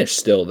 Haven't finished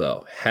still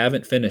though.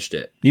 Haven't finished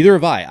it. Neither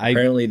have I.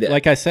 Apparently,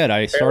 like I said,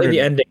 I started the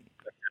ending.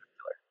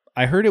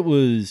 I heard it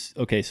was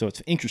okay. So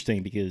it's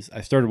interesting because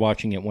I started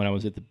watching it when I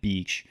was at the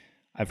beach.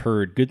 I've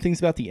heard good things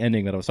about the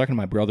ending, but I was talking to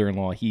my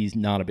brother-in-law. He's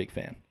not a big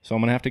fan, so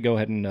I'm gonna have to go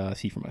ahead and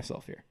see for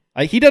myself here.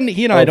 He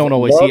and I don't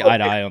always see eye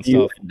to eye on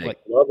stuff. Like,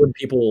 love when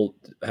people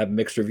have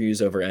mixed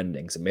reviews over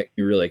endings. It makes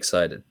me really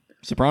excited.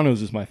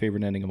 Sopranos is my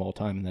favorite ending of all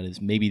time, and that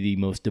is maybe the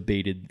most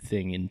debated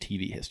thing in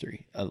TV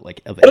history. One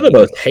of the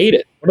most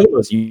hated. One of the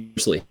most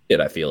usually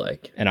hated, I feel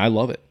like. And I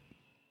love it.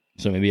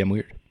 So maybe I'm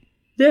weird.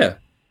 Yeah.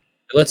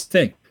 Let's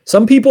think.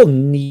 Some people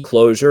need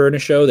closure in a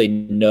show. They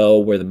know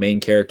where the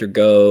main character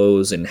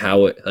goes and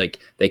how it, like,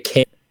 they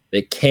can't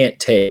they can't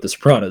take The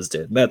Sopranos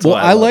did. That's well,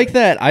 why I like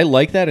that. I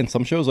like that in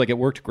some shows. Like it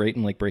worked great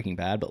in like Breaking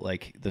Bad, but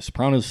like The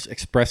Sopranos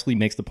expressly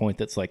makes the point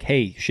that's like,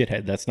 hey,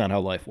 shithead, that's not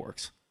how life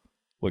works,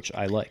 which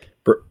I like.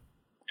 In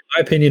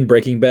my opinion,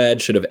 Breaking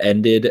Bad should have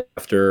ended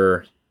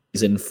after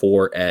season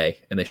 4A,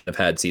 and they should have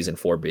had season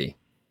 4B.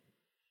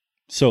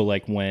 So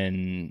like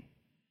when,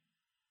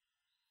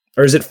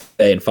 or is it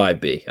 5A and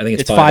 5B? I think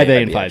it's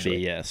 5A and 5B.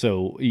 Actually. Yeah.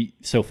 So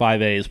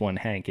 5A is when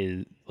Hank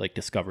is like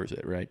discovers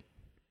it, right?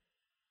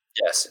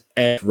 Yes,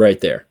 and right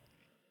there.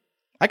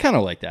 I kind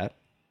of like that.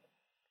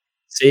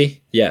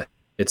 See, yeah,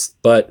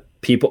 but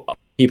people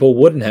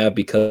wouldn't have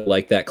because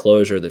like that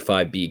closure that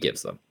 5B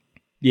gives them.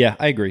 Yeah,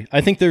 I agree.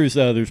 I think there's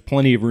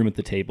plenty of room at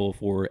the table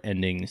for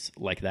endings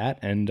like that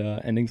and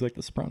endings like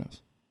The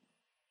Sopranos.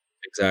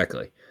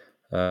 Exactly.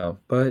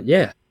 But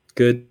yeah,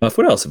 good enough.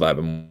 What else have I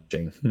been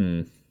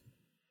watching?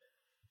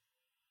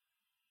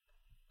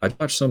 I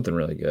watched something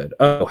really good.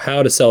 Oh,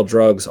 How to Sell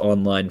Drugs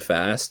Online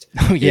Fast.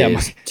 Oh yeah,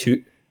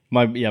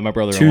 my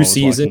brother. 2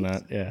 seasons.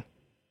 That. Yeah.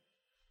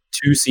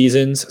 2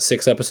 seasons,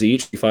 6 episodes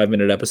each,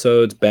 5-minute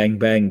episodes. Bang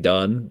bang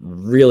done.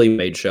 Really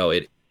made show.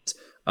 It's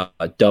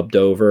dubbed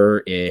over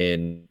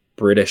in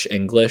British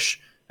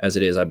English as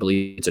it is. I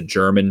believe it's a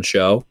German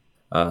show.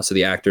 So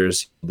the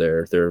actors,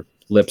 their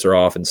lips are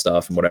off and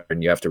stuff and whatever,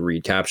 and you have to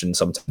read captions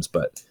sometimes.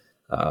 But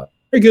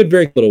very good,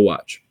 very good to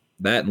watch.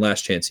 That and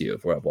Last Chance U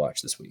of what I've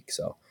watched this week.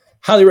 So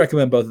highly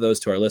recommend both of those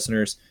to our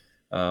listeners.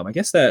 I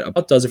guess that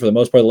about does it for the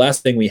most part. The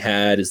last thing we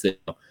had is that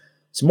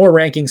some more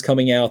rankings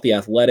coming out. The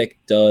Athletic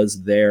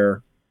does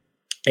their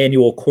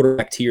annual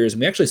quarterback tiers. And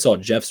we actually saw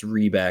Jeff's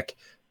Rebeck,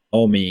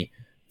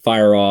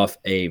 fire off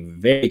a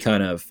very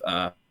kind of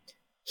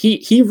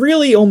he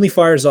really only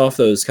fires off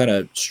those kind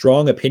of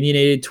strong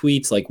opinionated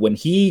tweets like when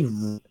he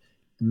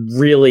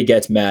really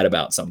gets mad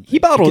about something. He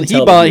bottles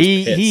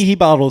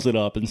it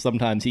up, and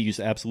sometimes he just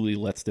absolutely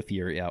lets the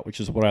fury out,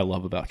 which is what I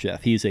love about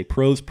Jeff. He's a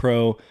pros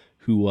pro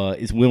who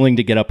is willing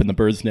to get up in the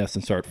bird's nest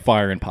and start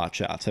firing pot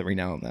shots every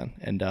now and then.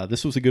 And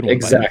this was a good one.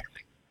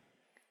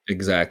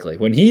 Exactly.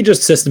 When he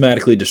just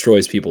systematically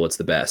destroys people, it's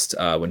the best.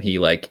 When he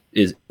like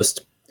is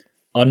just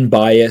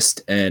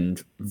unbiased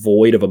and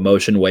void of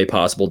emotion way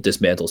possible,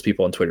 dismantles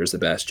people on Twitter is the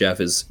best. Jeff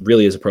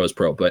really is a pros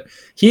pro, but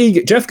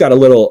Jeff got a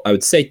little, I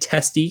would say,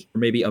 testy or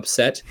maybe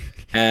upset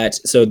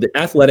so the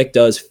Athletic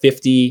does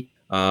 50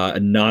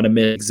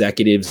 anonymous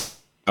executives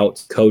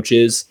out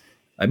coaches.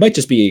 It might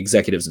just be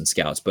executives and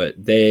scouts, but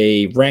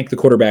they rank the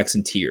quarterbacks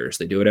in tiers.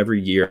 They do it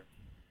every year.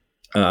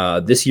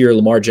 This year,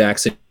 Lamar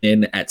Jackson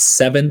in at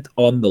 7th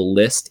on the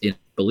list, I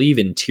believe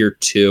in tier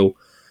 2.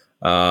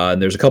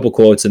 And there's a couple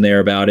quotes in there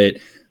about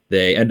it.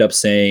 They end up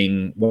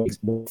saying,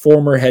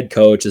 former head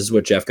coach, this is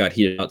what Jeff got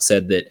heated out,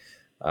 said that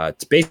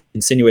it's basically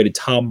insinuated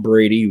Tom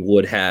Brady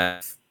would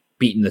have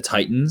beaten the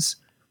Titans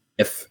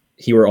if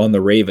he were on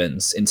the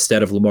Ravens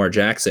instead of Lamar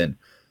Jackson.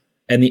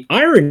 And the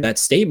irony of that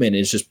statement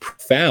is just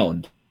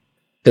profound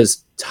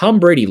because Tom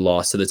Brady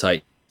lost to the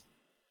Titans.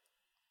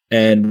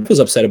 And what I was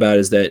upset about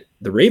is that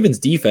the Ravens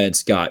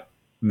defense got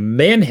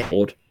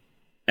manhandled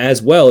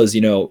as well as,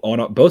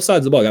 on both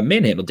sides of the ball got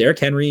manhandled. Derrick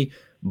Henry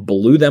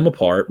blew them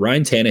apart.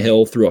 Ryan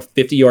Tannehill threw a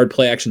 50-yard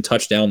play-action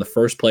touchdown the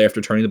first play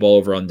after turning the ball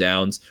over on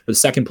downs, or the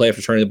second play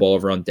after turning the ball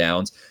over on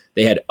downs.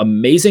 They had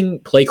amazing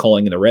play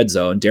calling in the red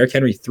zone. Derrick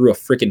Henry threw a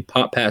freaking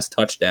pop pass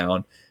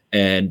touchdown,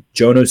 and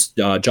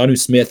Jonnu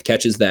Smith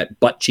catches that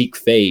butt cheek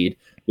fade,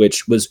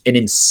 which was an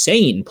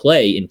insane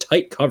play in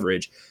tight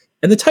coverage.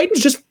 And the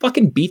Titans just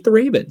fucking beat the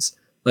Ravens.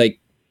 Like,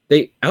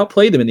 they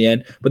outplayed them in the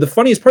end. But the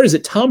funniest part is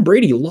that Tom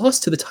Brady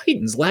lost to the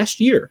Titans last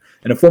year.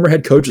 And a former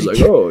head coach is like,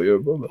 oh, yeah.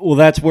 Well,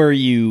 that's where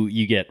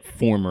you get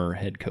former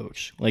head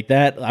coach. Like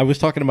that, I was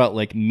talking about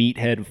like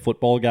meathead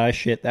football guy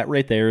shit. That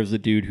right there is a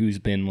dude who's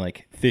been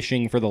like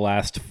fishing for the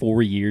last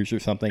 4 years or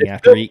something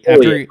after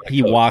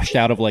he washed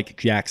out of like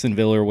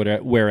Jacksonville or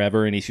whatever,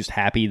 wherever, and he's just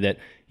happy that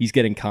he's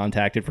getting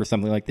contacted for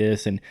something like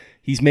this. And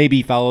he's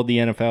maybe followed the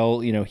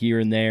NFL, here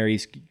and there.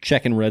 He's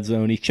checking red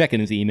zone. He's checking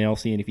his email,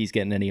 seeing if he's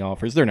getting any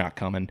offers. They're not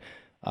coming.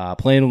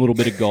 Playing a little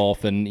bit of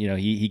golf, and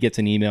he gets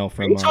an email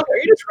from. Are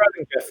you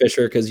describing Jeff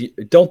Fisher? Because you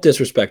don't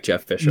disrespect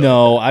Jeff Fisher.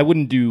 No, I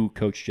wouldn't do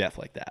Coach Jeff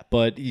like that.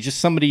 But he's just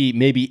somebody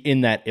maybe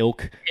in that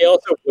ilk. He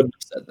also wouldn't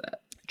have said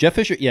that. Jeff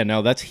Fisher, yeah,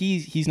 no,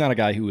 he's not a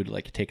guy who would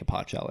like take a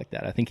pot shot like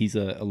that. I think he's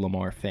a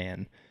Lamar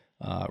fan.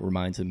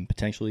 Reminds him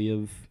potentially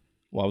of.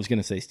 Well, I was going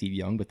to say Steve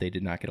Young, but they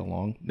did not get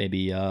along.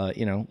 Maybe,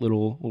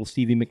 little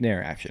Stevie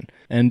McNair action.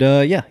 And,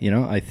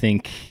 I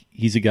think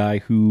he's a guy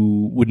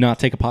who would not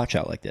take a pot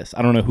shot like this.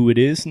 I don't know who it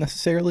is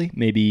necessarily.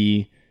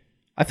 Maybe,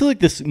 I feel like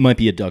this might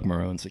be a Doug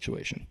Marrone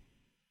situation.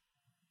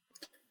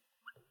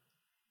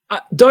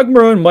 Doug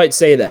Marrone might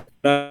say that.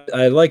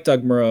 I like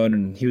Doug Marrone,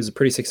 and he was a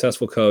pretty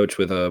successful coach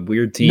with a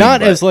weird team.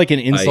 Not as like an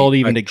insult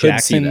even to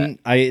Jackson.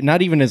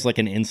 Not even as like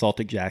an insult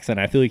to Jackson.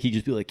 I feel like he'd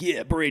just be like,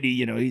 yeah, Brady,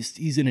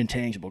 he's an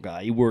intangible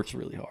guy. He works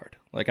really hard.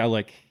 Like I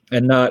like.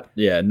 And not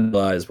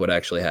realize what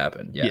actually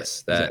happened.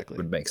 Yes, that exactly.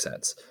 Would make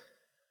sense.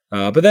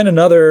 But then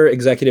another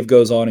executive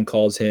goes on and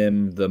calls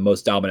him the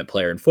most dominant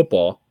player in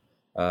football.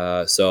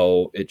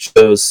 So it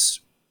shows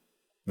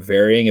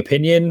varying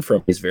opinion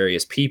from these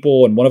various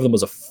people, and one of them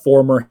was a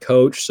former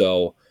coach.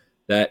 So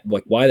that,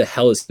 like, why the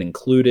hell is he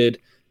included?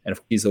 And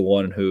if he's the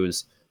one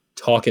who's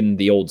talking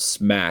the old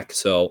smack.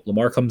 So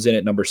Lamar comes in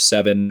at number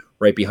 7,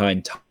 right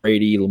behind Tom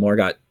Brady. Lamar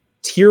got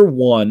tier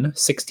 1,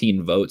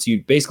 16 votes.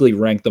 You basically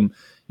rank them.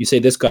 You say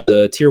this got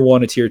a tier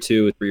 1, a tier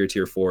 2, a 3, or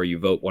tier 4. You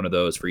vote one of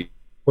those for each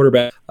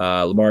quarterback.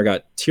 Lamar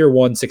got tier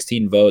 1,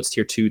 16 votes,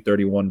 tier 2,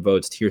 31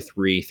 votes, tier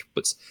 3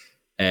 votes.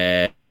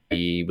 And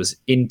he was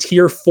in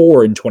tier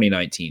 4 in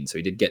 2019. So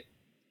he did get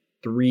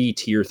 3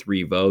 tier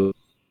 3 votes.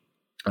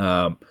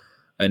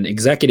 An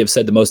executive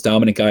said the most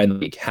dominant guy in the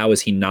league. How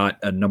is he not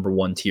a number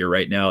 1 tier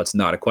right now? It's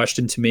not a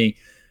question to me.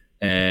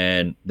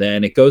 And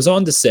then it goes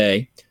on to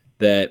say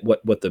that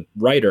what the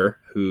writer,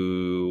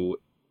 who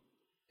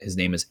his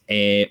name is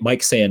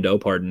Mike Sando,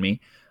 pardon me,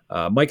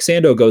 Mike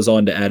Sando goes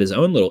on to add his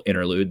own little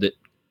interlude that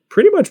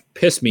pretty much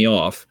pissed me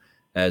off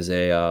as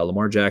a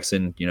Lamar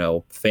Jackson,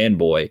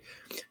 fanboy.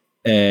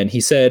 And he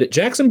said,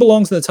 Jackson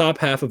belongs in the top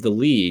half of the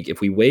league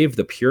if we waive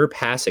the pure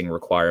passing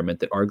requirement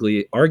that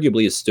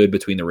arguably has stood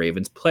between the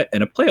Ravens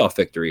and a playoff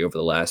victory over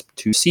the last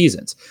 2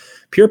 seasons.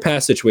 Pure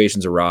pass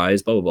situations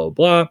arise, blah, blah,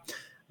 blah,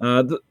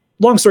 blah.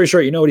 Long story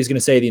short, you know what he's going to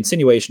say. The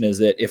insinuation is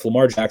that if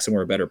Lamar Jackson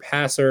were a better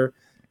passer,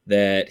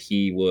 that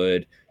he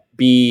would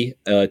be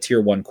a tier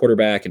 1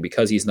 quarterback. And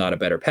because he's not a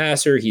better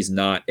passer, he's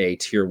not a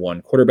tier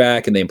 1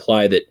 quarterback. And they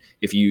imply that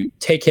if you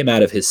take him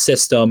out of his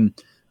system,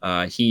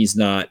 he's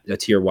not a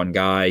tier 1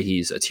 guy.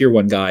 He's a tier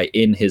 1 guy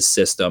in his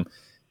system.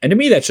 And to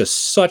me, that's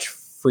just such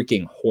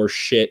freaking horse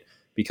shit,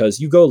 because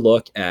you go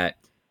look at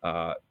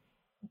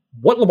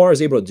what Lamar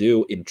is able to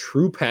do in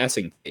true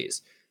passing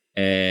phase,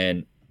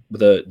 and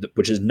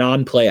which is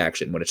non-play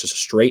action, when it's just a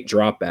straight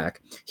drop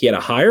back. He had a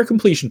higher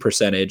completion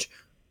percentage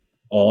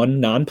on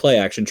non-play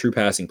action true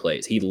passing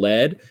plays. He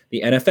led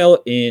the NFL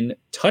in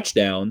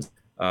touchdowns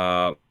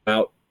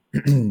about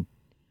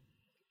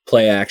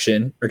play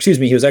action, or excuse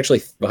me, he was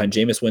actually behind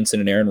Jameis Winston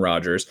and Aaron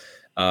Rodgers.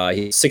 He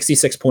had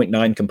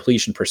 66.9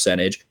 completion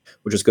percentage,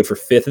 which is good for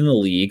 5th in the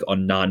league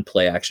on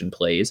non-play action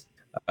plays.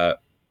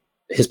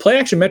 His play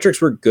action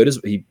metrics were good, as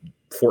he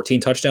 14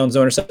 touchdowns,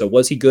 no interceptions. So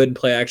was he good in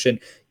play action?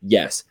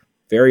 Yes,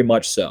 very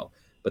much so.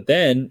 But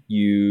then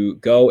you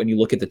go and you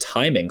look at the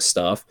timing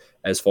stuff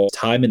as far as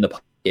time in the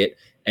pocket,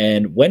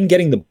 and when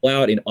getting the ball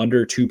out in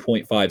under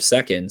 2.5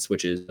 seconds,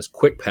 which is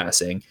quick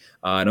passing,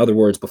 in other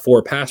words, before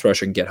a pass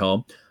rusher can get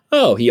home.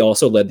 Oh, he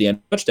also led the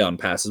touchdown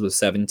passes with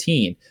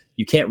 17.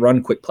 You can't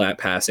run quick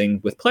passing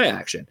with play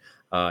action.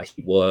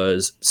 He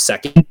was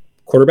 2nd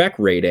quarterback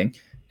rating,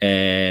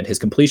 and his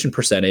completion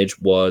percentage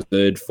was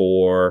good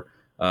for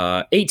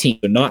 18,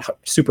 but not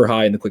super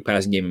high in the quick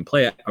passing game and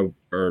play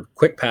or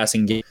quick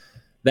passing game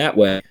that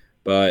way.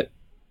 But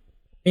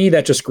me,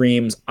 that just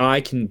screams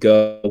I can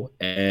go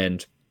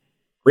and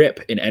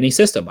rip in any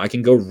system. I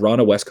can go run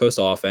a West Coast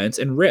offense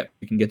and rip.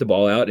 You can get the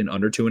ball out in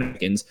under 2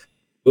 seconds.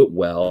 Do it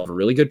well,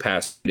 really good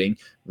pass shooting,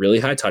 really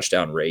high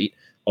touchdown rate,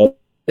 all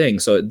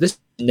things. So this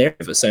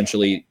narrative,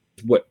 essentially,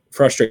 what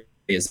frustrates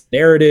me is the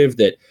narrative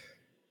that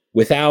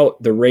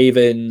without the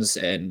Ravens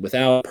and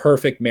without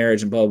perfect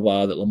marriage and blah, blah,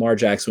 blah, that Lamar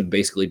Jackson would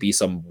basically be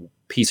some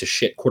piece of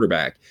shit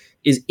quarterback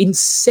is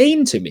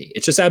insane to me.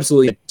 It's just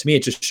absolutely, to me,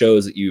 it just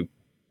shows that you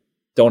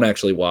don't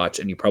actually watch,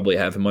 and you probably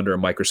have him under a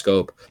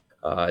microscope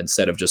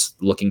instead of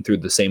just looking through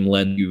the same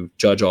lens you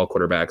judge all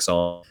quarterbacks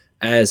on,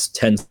 as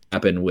tends to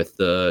happen with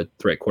the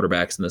threat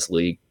quarterbacks in this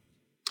league.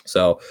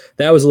 So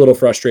that was a little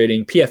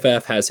frustrating.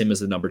 PFF has him as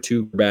the number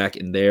 2 quarterback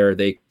in there.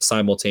 They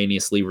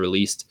simultaneously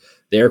released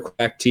their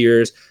quarterback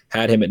tiers,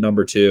 had him at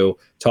number 2,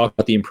 talked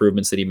about the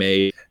improvements that he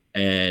made.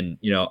 And,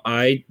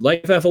 I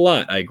like PFF a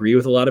lot. I agree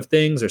with a lot of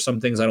things. There's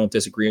some things I don't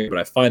disagree with, but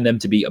I find them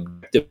to be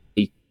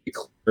objectively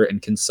clear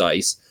and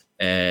concise.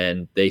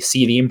 And they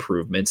see the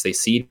improvements, they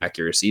see the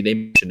accuracy, they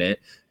mention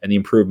it, and the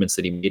improvements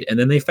that he made. And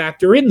then they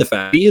factor in the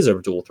fact he is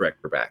a dual threat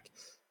quarterback.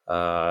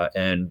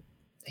 And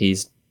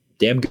he's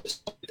damn good.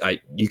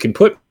 You can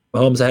put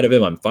Mahomes ahead of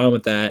him. I'm fine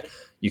with that.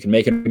 You can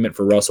make an argument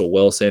for Russell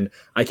Wilson.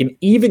 I can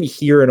even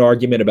hear an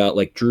argument about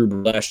Drew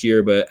last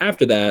year, but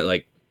after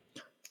that,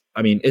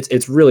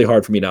 it's really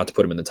hard for me not to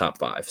put him in the top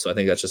 5. So I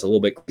think that's just a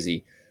little bit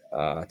crazy.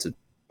 To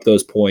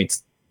those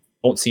points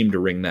don't seem to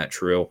ring that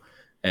true.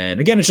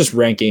 And again, it's just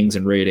rankings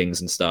and ratings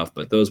and stuff,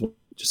 but those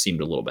just seemed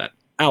a little bit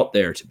out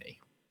there to me.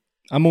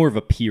 I'm more of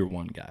a Pier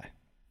 1 guy.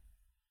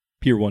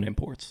 Pier 1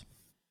 imports.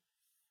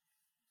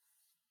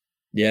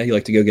 Yeah, you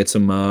like to go get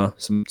some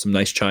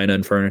nice china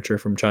and furniture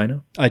from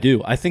China? I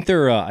do. I think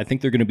they're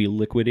going to be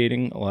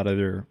liquidating a lot of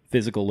their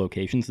physical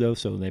locations though,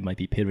 so they might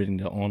be pivoting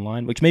to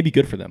online, which may be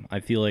good for them. I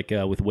feel like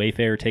with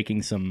Wayfair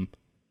taking some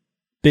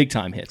big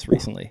time hits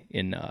recently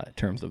in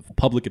terms of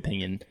public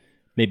opinion,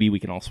 maybe we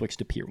can all switch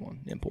to Pier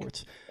 1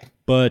 imports.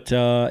 But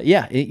I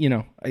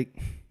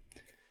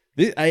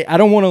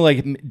don't want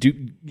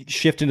to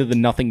shift into the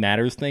nothing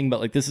matters thing,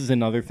 but this is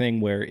another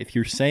thing where if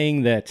you're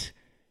saying that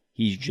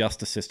he's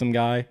just a system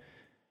guy,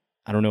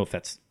 I don't know if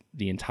that's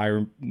the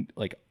entire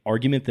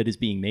argument that is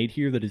being made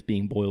here, that is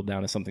being boiled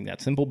down to something that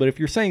simple. But if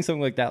you're saying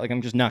something like that,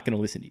 I'm just not going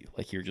to listen to you.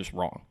 You're just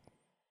wrong.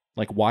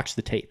 Watch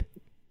the tape.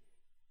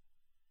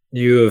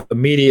 You have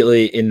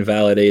immediately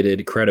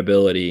invalidated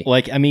credibility.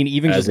 Like, I mean,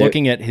 even just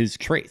looking at his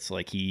traits,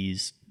 like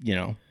he's,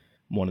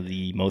 one of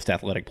the most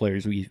athletic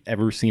players we've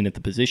ever seen at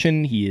the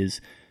position. He is,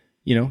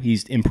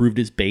 he's improved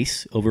his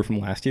base over from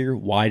last year,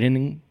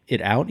 widening it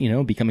out,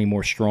 becoming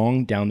more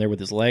strong down there with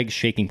his legs,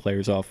 shaking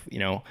players off,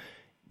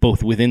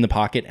 both within the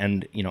pocket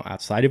and,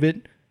 outside of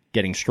it,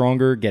 getting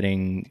stronger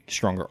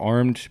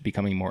armed,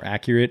 becoming more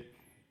accurate.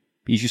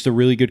 He's just a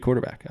really good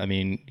quarterback. I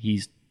mean,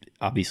 he's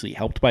obviously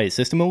helped by his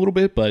system a little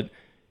bit, but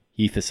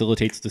he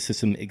facilitates the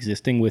system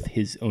existing with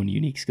his own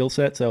unique skill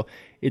set. So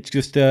it's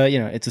just,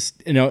 it's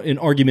an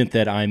argument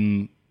that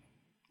I'm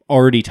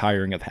already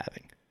tiring of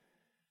having.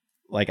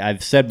 Like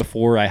I've said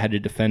before, I had to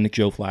defend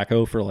Joe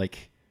Flacco for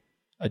like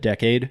a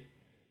decade.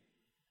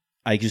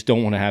 I just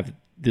don't want to have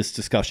this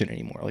discussion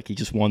anymore. Like he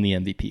just won the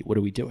MVP. What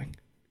are we doing?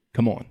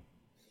 Come on,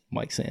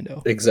 Mike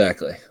Sando.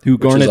 Exactly. Who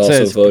Garnett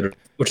says,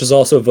 which is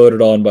also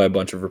voted on by a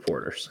bunch of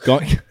reporters.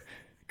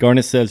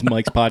 Garnett says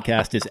Mike's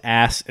podcast is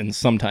ass and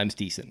sometimes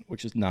decent,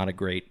 which is not a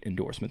great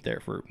endorsement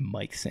there for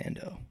Mike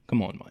Sando.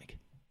 Come on, Mike.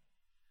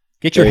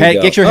 Get your head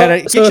out of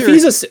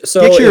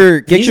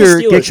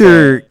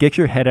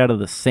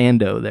the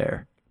Sando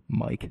there,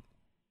 Mike.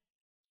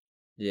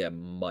 Yeah,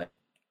 Mike.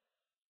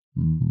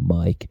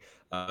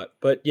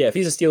 But yeah, if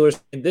he's a Steelers,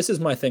 this is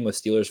my thing with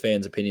Steelers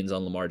fans' opinions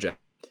on Lamar Jackson.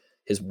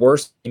 His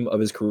worst game of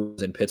his career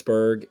was in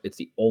Pittsburgh. It's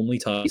the only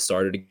time he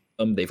started a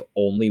game. They've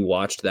only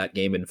watched that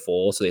game in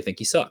full, so they think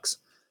he sucks.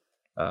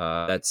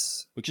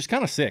 Which is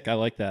kind of sick. I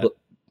like that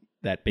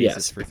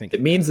basis for thinking.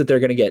 It means that they're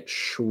going to get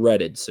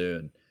shredded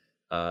soon.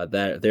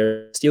 That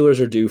their Steelers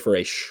are due for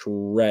a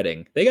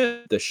shredding. They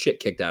got the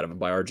shit kicked out of them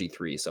by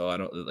RG3. So I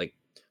don't like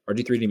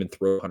RG3 didn't even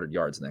throw 100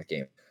 yards in that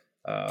game.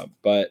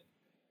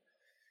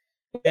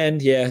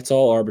 It's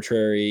all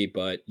arbitrary.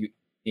 But you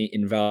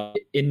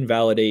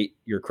invalidate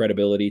your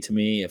credibility to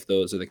me if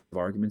those are the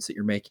arguments that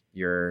you're making.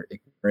 You're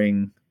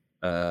ignoring.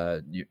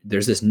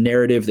 There's this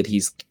narrative that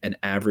he's an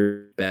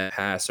average bad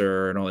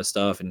passer and all this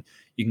stuff, and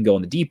you can go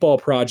on the deep ball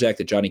project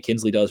that Johnny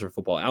Kinsley does for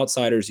Football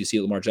Outsiders. You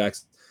see Lamar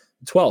Jackson,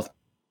 12th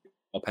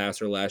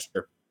passer last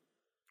year,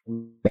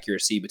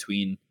 accuracy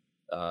between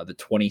the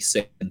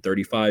 26 and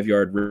 35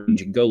 yard range.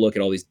 You can go look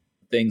at all these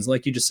things,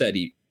 like you just said,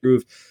 he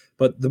improved.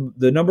 But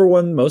the number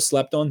one most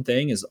slept on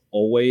thing is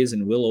always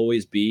and will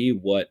always be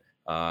what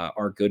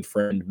our good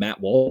friend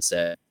Matt Walton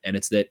said, and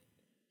it's that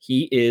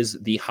he is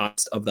the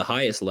highest of the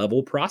highest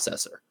level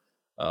processor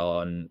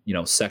on,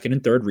 second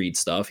and third read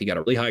stuff. He got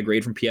a really high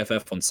grade from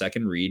PFF on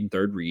second read and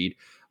third read,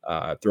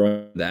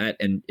 throwing that.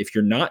 And if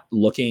you're not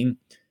looking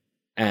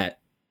at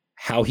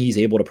how he's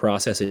able to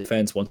process a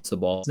defense once the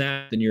ball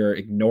snaps, then you're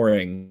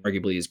ignoring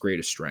arguably his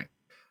greatest strength,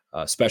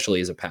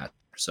 especially as a passer.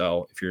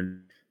 So if you're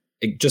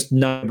just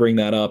not bring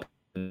that up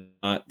and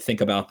not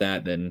think about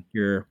that, then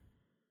you're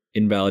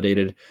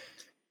invalidated.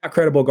 Not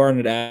credible.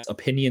 Garnet asks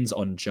opinions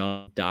on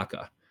John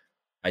Daka.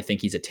 I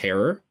think he's a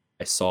terror.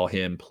 I saw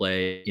him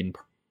play in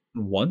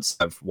once.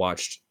 I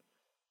watched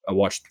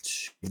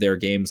their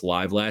games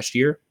live last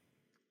year.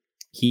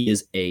 He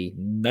is a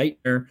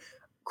nightmare,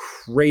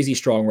 crazy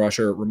strong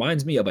rusher.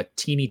 Reminds me of a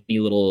teeny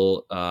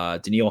little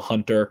Danielle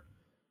Hunter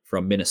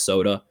from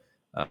Minnesota.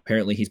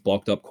 Apparently he's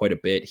bulked up quite a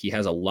bit. He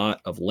has a lot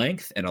of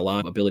length and a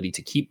lot of ability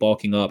to keep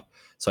bulking up.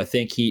 So I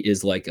think he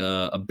is like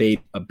a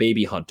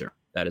baby hunter.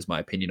 That is my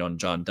opinion on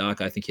John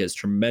Dock. I think he has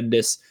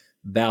tremendous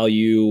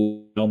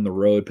value on the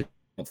road. But I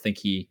don't think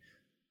he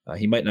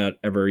might not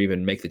ever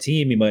even make the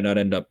team. He might not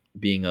end up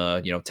being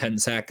a 10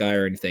 sack guy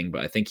or anything,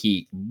 but I think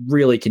he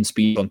really can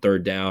speed on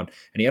third down.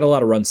 And he had a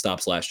lot of run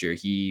stops last year.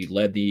 He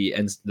led the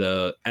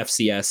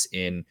FCS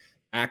in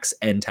sacks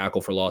and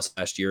tackle for loss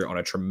last year on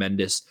a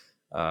tremendous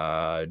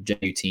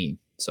JU team.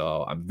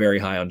 So I'm very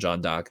high on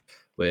John Dock.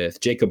 With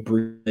Jacob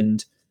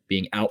Breland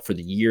being out for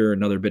the year,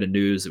 another bit of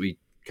news that we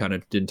kind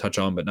of didn't touch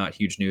on, but not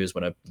huge news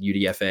when a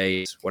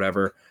UDFA,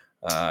 whatever.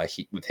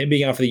 With him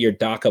being out for the year,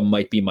 Daka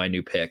might be my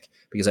new pick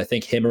because I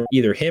think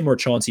either him or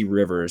Chauncey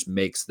Rivers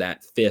makes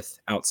that fifth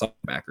outside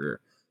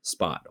backer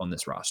spot on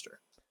this roster.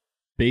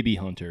 Baby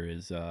Hunter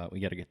is, we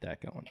got to get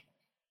that going.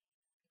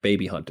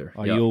 Baby Hunter.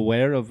 Are you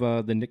aware of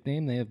the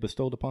nickname they have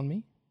bestowed upon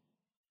me?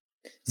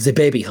 The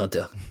Baby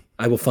Hunter.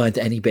 I will find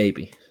any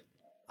baby.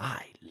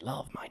 I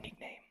love my nickname.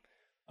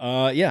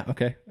 Yeah,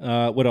 okay.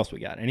 What else we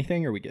got?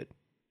 Anything, or are we good?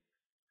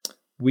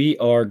 We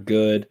are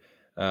good.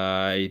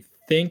 I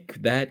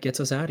think that gets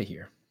us out of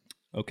here.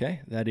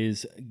 Okay, that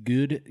is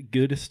good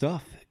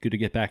stuff. Good to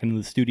get back into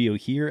the studio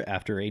here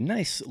after a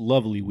nice,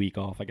 lovely week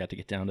off. I got to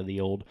get down to the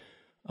old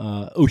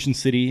Ocean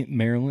City,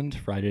 Maryland,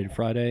 Friday to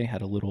Friday.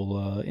 Had a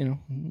little,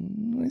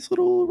 nice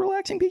little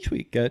relaxing beach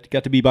week.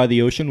 Got to be by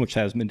the ocean, which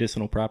has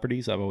medicinal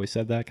properties. I've always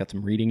said that. Got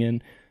some reading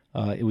in.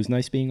 It was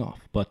nice being off,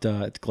 but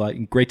it's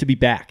great to be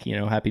back.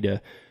 Happy to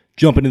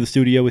jump into the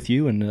studio with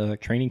you, and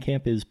training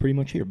camp is pretty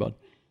much here, bud.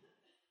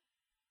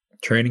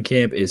 Training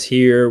camp is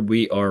here.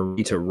 We are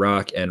ready to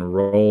rock and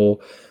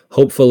roll.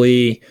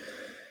 Hopefully,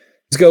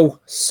 let's go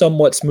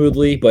somewhat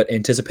smoothly, but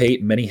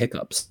anticipate many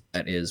hiccups.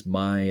 That is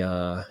my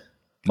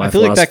I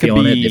feel like that could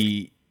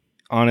be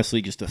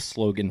honestly just a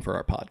slogan for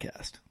our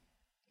podcast.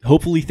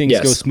 Hopefully things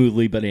Yes. go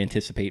smoothly, but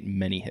anticipate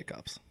many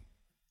hiccups.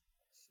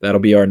 That'll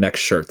be our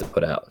next shirt to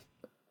put out.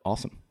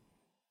 Awesome.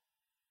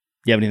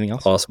 You have anything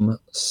else? Awesome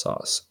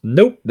sauce.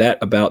 Nope, that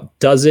about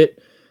does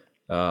it.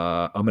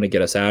 I'm going to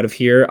get us out of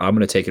here. I'm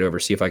going to take it over,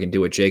 see if I can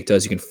do what Jake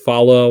does. You can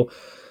follow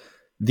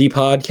the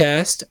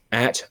podcast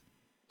at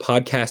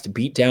Podcast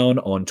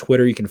Beatdown on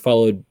Twitter. You can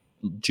follow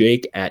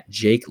Jake at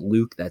Jake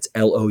Luke. That's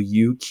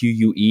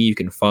LOUQUE. You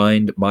can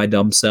find my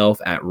dumb self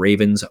at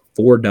Ravens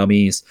for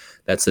Dummies.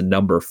 That's the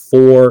number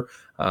 4.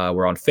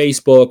 We're on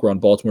Facebook. We're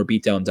on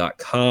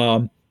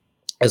BaltimoreBeatdown.com,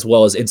 as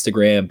well as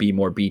Instagram, Be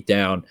More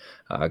Beatdown.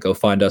 Go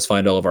find us,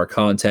 find all of our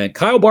content.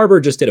 Kyle Barber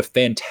just did a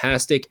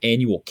fantastic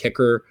annual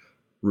kicker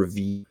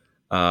review.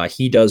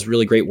 He does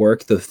really great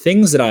work. The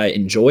things that I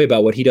enjoy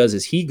about what he does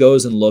is he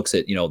goes and looks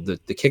at,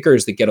 the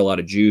kickers that get a lot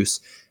of juice,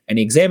 and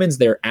he examines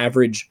their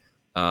average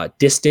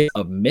distance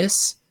of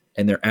miss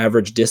and their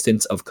average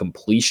distance of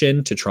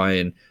completion to try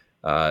and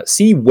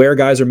see where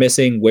guys are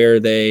missing, where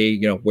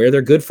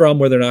they're good from,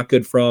 where they're not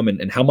good from,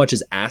 and how much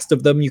is asked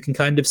of them. You can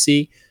kind of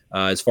see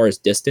as far as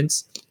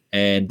distance.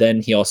 And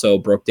then he also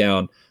broke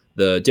down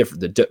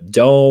the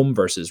dome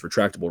versus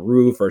retractable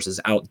roof versus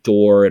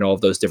outdoor and all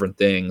of those different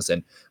things.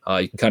 And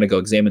you can kind of go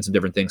examine some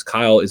different things.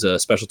 Kyle is a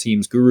special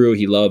teams guru.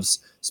 He loves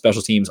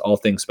special teams, all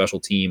things special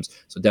teams.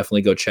 So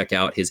definitely go check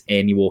out his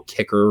annual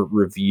kicker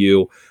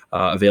review,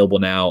 available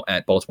now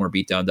at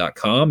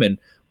BaltimoreBeatdown.com. And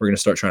we're going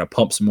to start trying to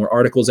pump some more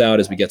articles out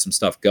as we get some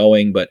stuff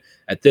going. But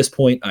at this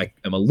point, I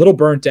am a little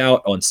burnt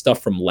out on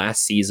stuff from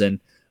last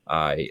season.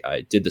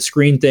 I did the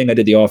screen thing, I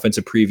did the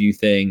offensive preview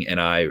thing,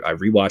 and I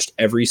rewatched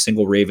every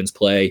single Ravens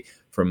play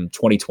from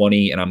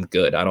 2020, and I'm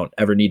good. I don't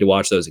ever need to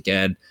watch those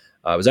again.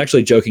 I was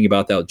actually joking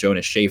about that with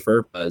Jonas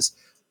Schaefer, because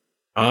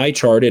I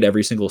charted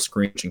every single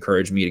screen, which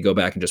encouraged me to go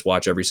back and just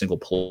watch every single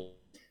play.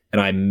 And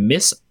I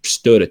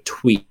misunderstood a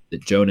tweet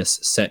that Jonas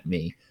sent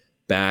me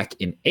back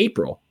in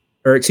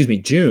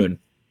June,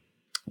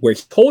 where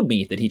he told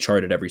me that he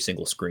charted every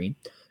single screen,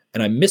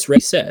 and I misread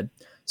what he said.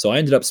 So I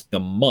ended up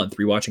spending a month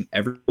rewatching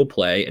every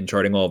play and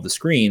charting all of the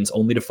screens,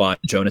 only to find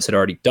Jonas had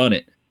already done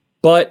it.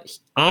 But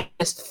I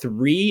missed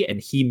 3 and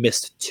he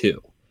missed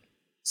 2.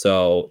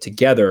 So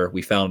together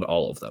we found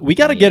all of them. We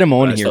got to get him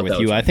on here with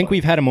you. I think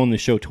we've had him on the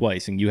show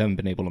twice, and you haven't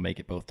been able to make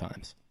it both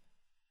times.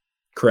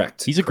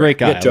 Correct. He's a great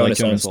guy. I like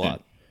Jonas a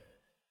lot.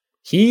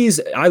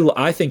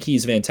 I think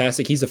he's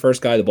fantastic. He's the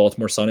first guy the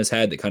Baltimore Sun has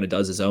had that kind of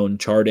does his own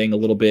charting a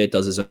little bit,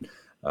 does his own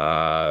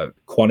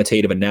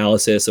quantitative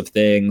analysis of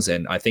things,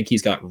 and I think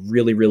he's got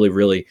really, really,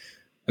 really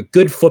a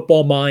good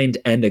football mind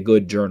and a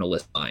good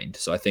journalist mind.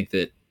 So I think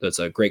that's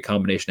a great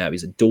combination to have.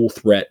 He's a dual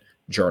threat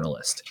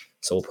journalist.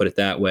 So we'll put it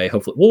that way.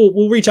 Hopefully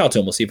we'll reach out to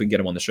him. We'll see if we can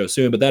get him on the show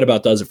soon. But that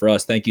about does it for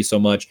us. Thank you so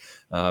much.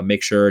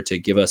 Make sure to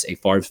give us a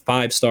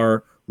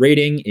 5-star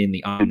rating in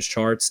the iTunes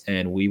charts,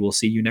 and we will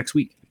see you next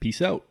week.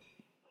 Peace out.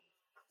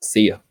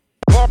 See ya.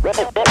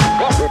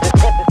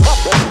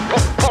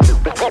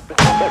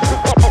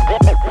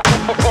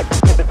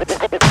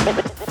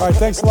 All right,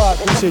 thanks a lot.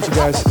 Appreciate you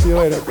guys. See you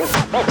later.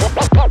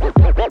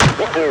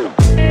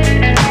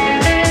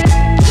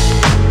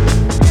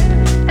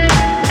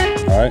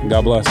 All right,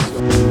 God bless.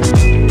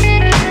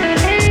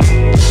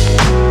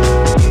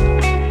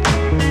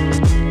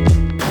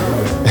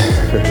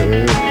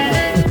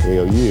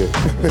 Hell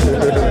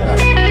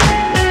yeah.